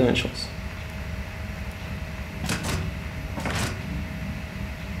missing credentials?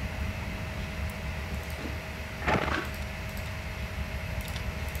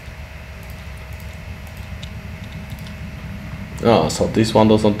 Oh, so this one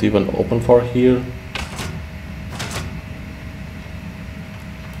doesn't even open for here.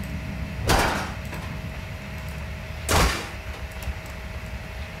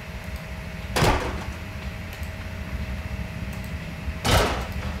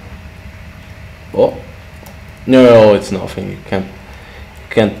 Oh, no, it's nothing. You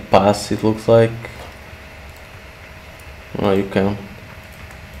can't pass. It looks like. No, you can.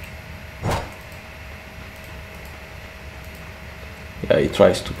 Yeah, he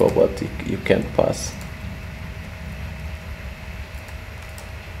tries to go, but you can't pass.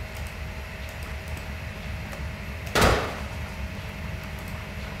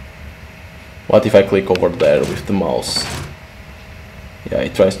 What if I click over there with the mouse? Yeah, he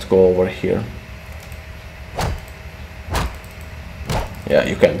tries to go over here. Yeah,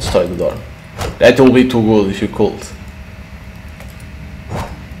 you can destroy the door. That will be too good if you could.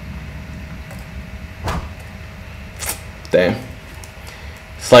 Damn.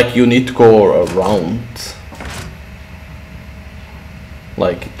 It's like you need to go around.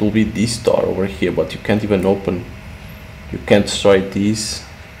 Like it will be this door over here, but you can't even open. You can't destroy these.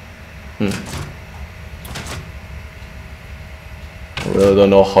 I really don't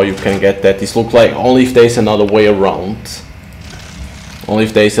know how you can get that. This looks like only if there's another way around. Only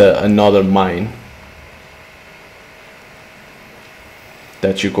if there's another mine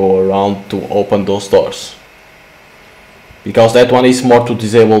that you go around to open those doors. Because that one is more to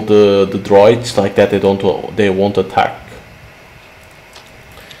disable the droids, like that they won't attack.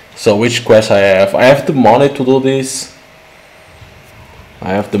 So which quest I have? I have the money to do this.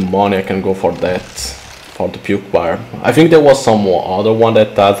 I have the money, I can go for that, for the puke bar. I think there was some other one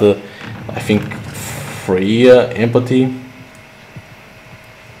that had, I think, free empathy.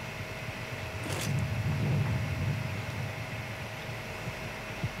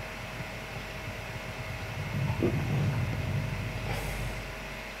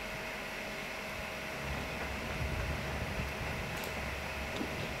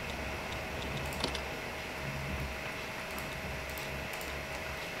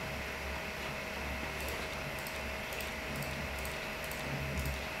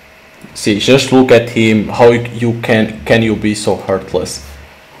 See, just look at him. How you can you be so heartless?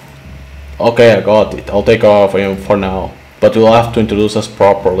 Okay, I got it. I'll take care of him for now, but you'll have to introduce us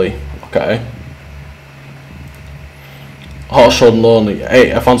properly. Okay. Oh, so lonely.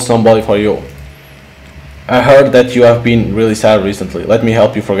 Hey, I found somebody for you. I heard that you have been really sad recently. Let me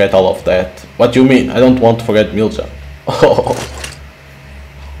help you forget all of that. What do you mean? I don't want to forget Milja. Oh.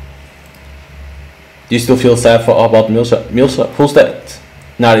 Do you still feel sad about Milja? Milja? Who's that?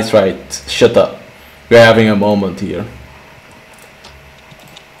 Nah, it's right. Shut up. We're having a moment here.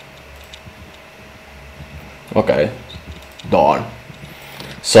 Okay. Darn.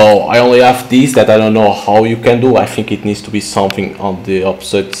 So I only have these that I don't know how you can do. I think it needs to be something on the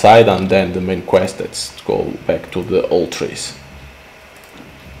opposite side and then the main quest. Let's go back to the old trees.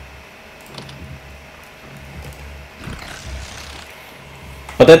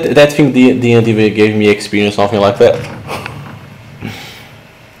 But that thing D&D gave me experience, nothing like that.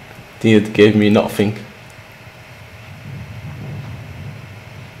 It gave me nothing.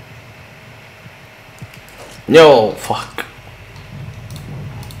 No, fuck.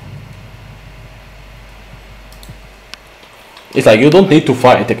 It's like you don't need to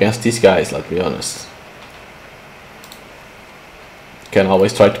fight against these guys, let's be honest. You can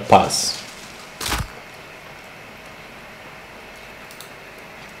always try to pass.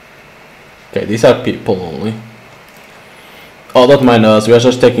 Okay, these are people only. Oh, don't mind us, we are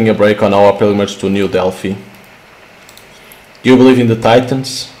just taking a break on our pilgrimage to New Delphi. Do you believe in the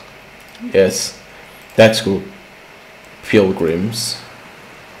Titans? Yes, that's good. Pilgrims.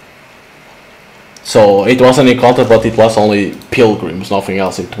 So, it was an encounter, but it was only pilgrims, nothing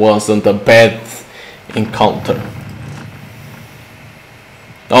else. It wasn't a bad encounter.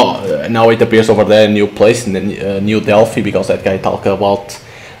 Oh, now it appears over there, a new place in the, New Delphi, because that guy talked about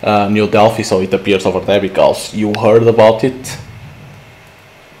New Delphi, so it appears over there because you heard about it.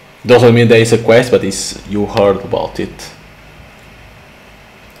 Doesn't mean there is a quest, but you heard about it.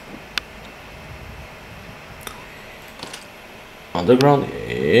 Underground.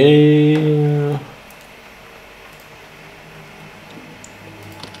 Yeah.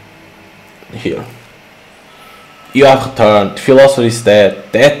 Here. You have returned. Philosophy is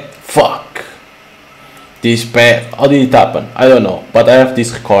dead. Dead? Fuck. This path. How did it happen? I don't know, but I have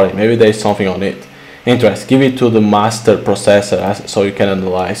this recording. Maybe there is something on it. Interest. Give it to the master processor so you can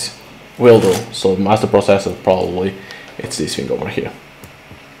analyze. Will do. So the master processor probably it's this thing over here.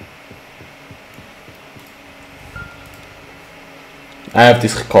 I have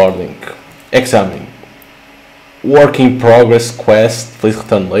this recording. Examine. Work in progress quest. Please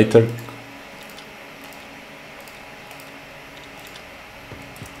return later.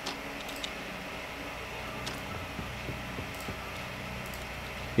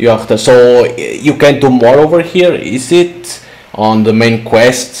 You have to, so you can do more over here, is it? On the main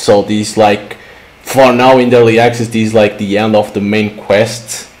quest, so these like for now in the early access, this is like the end of the main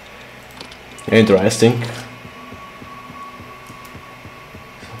quest. Interesting.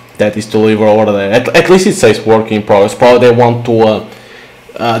 That is to deliver over there. At least it says work in progress. Probably they want to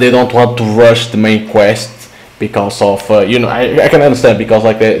they don't want to rush the main quest because of you know, I can understand, because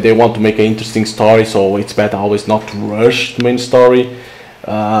like they want to make an interesting story, so it's better always not to rush the main story.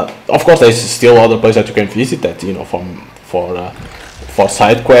 Of course there's still other places that you can visit that, you know, for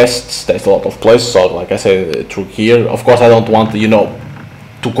side quests. There's a lot of places, so like I said, through here. Of course I don't want, you know,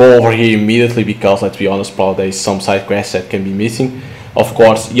 to go over here immediately, because let's be honest, probably there's some side quests that can be missing. Of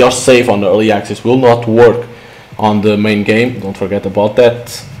course your save on the early access will not work on the main game, don't forget about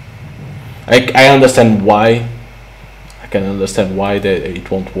that. I understand why. I can understand why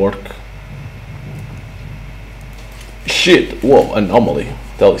it won't work. Shit, whoa, anomaly.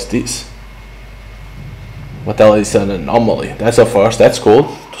 What the hell is this? What the hell is an anomaly? That's a first, that's cool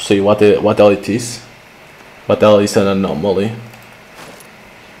to see what the hell it is. What the hell is an anomaly?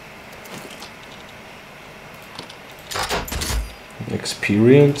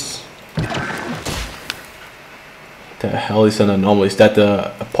 Experience. The hell is an anomaly? Is that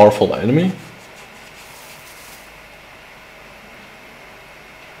a powerful enemy?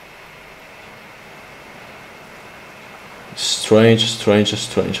 Strange.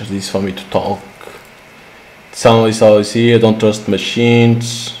 This is for me to talk. Someone is always here. Don't trust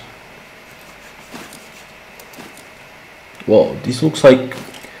machines. Whoa, this looks like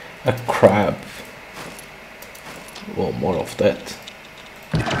a crab. Well, more of that.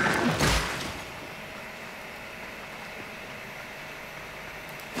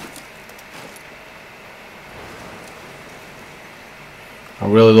 I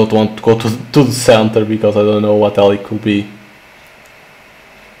really don't want to go to the center, because I don't know what hell it could be.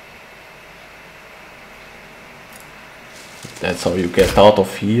 That's how you get out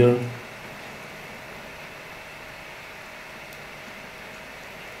of here.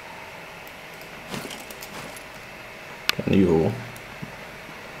 Can you...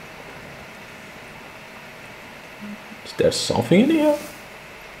 Is there something in here?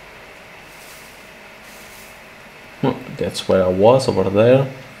 That's where I was, over there.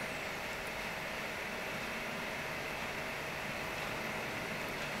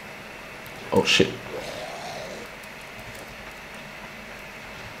 Oh shit.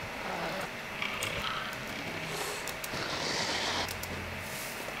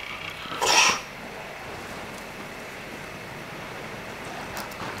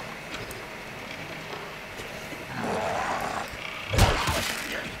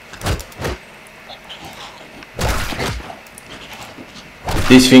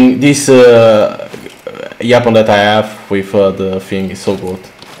 This thing, this weapon that I have with the thing is so good.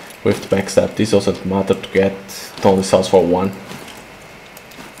 With the backstab, this doesn't matter to get, it only sells for one.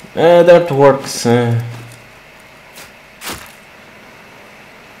 That works. Can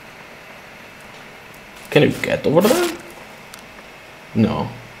you get over there? No.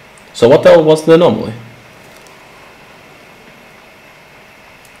 So what else was the anomaly?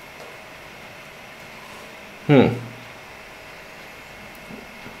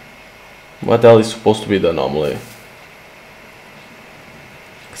 What else is supposed to be the anomaly?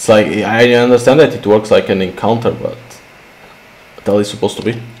 It's like, I understand that it works like an encounter, but what else is supposed to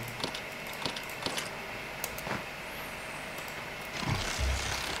be?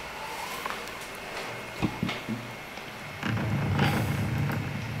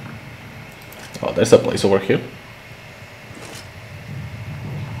 Oh, there's a place over here.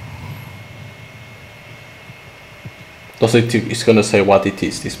 Also, it's gonna say what it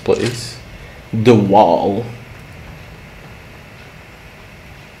is, this place. The wall.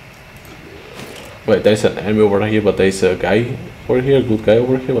 Wait, there's an enemy over here, but there's a guy over here, good guy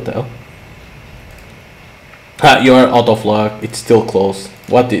over here, what the hell? Ha, you are out of luck, it's still closed.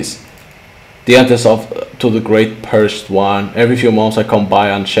 What is? The entrance to the Great Purged One. Every few months I come by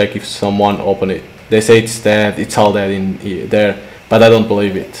and check if someone opened it. They say it's dead, it's all dead in here, there, but I don't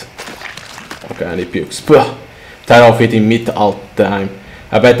believe it. Okay, and he pukes. Puh. Tired of eating meat all the time.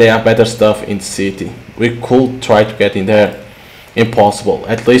 I bet they have better stuff in the city. We could try to get in there. Impossible,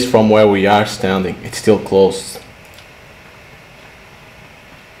 at least from where we are standing. It's still closed.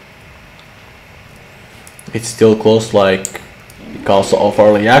 It's still closed like because of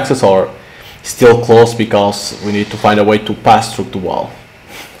early access, or still closed because we need to find a way to pass through the wall?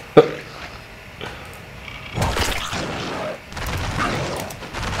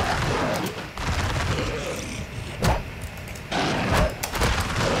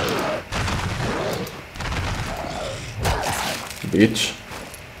 Bitch.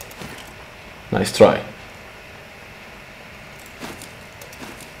 Nice try.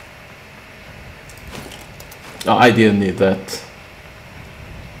 Oh, I didn't need that.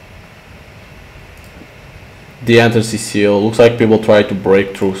 The entrance is sealed. Looks like people tried to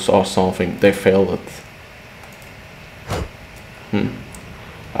break through or something. They failed it.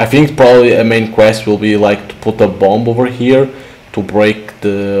 I think probably a main quest will be like to put a bomb over here to break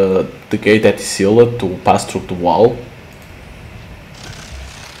the gate that is sealed to pass through the wall.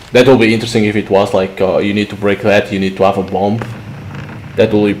 That will be interesting if it was like you need to break that, you need to have a bomb.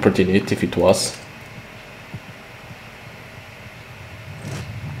 That will be pretty neat if it was.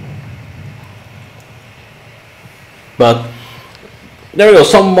 But there we go,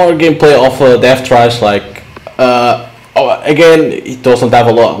 some more gameplay of Death Trash. Like again, it doesn't have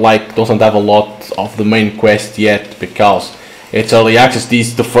a lot of the main quest yet because it's early access. This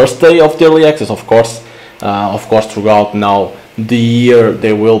is the first day of the early access, of course. Throughout now the year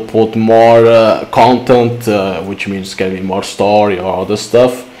they will put more content, which means can be more story or other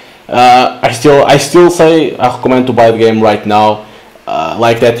stuff. I still say I recommend to buy the game right now.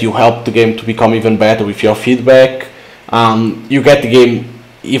 Like that, you help the game to become even better with your feedback. You get the game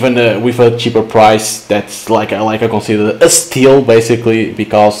even with a cheaper price. That's like I consider a steal basically,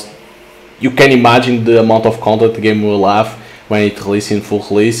 because you can imagine the amount of content the game will have when it releases in full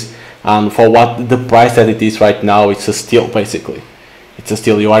release. And for what the price that it is right now, it's a steal basically. It's a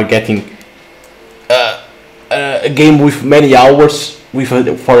steal. You are getting a game with many hours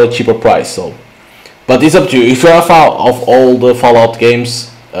for a cheaper price. So, but it's up to you. If you're a fan of all the Fallout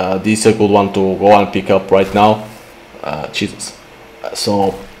games, this is a good one to go and pick up right now. Jesus.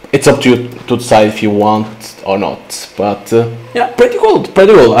 So it's up to you to decide if you want or not. But yeah, pretty good.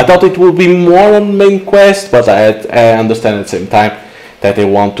 I thought it would be more on main quest, but I understand at the same time that they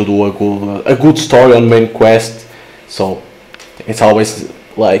want to do a good story on main quest. So it's always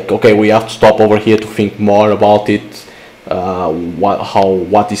like, okay, we have to stop over here to think more about it.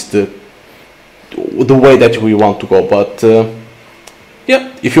 What is the way that we want to go? But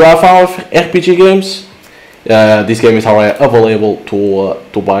yeah, if you are a fan of RPG games, this game is already available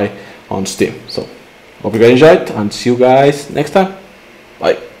to buy on Steam. So hope you guys enjoyed and see you guys next time.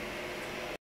 Bye.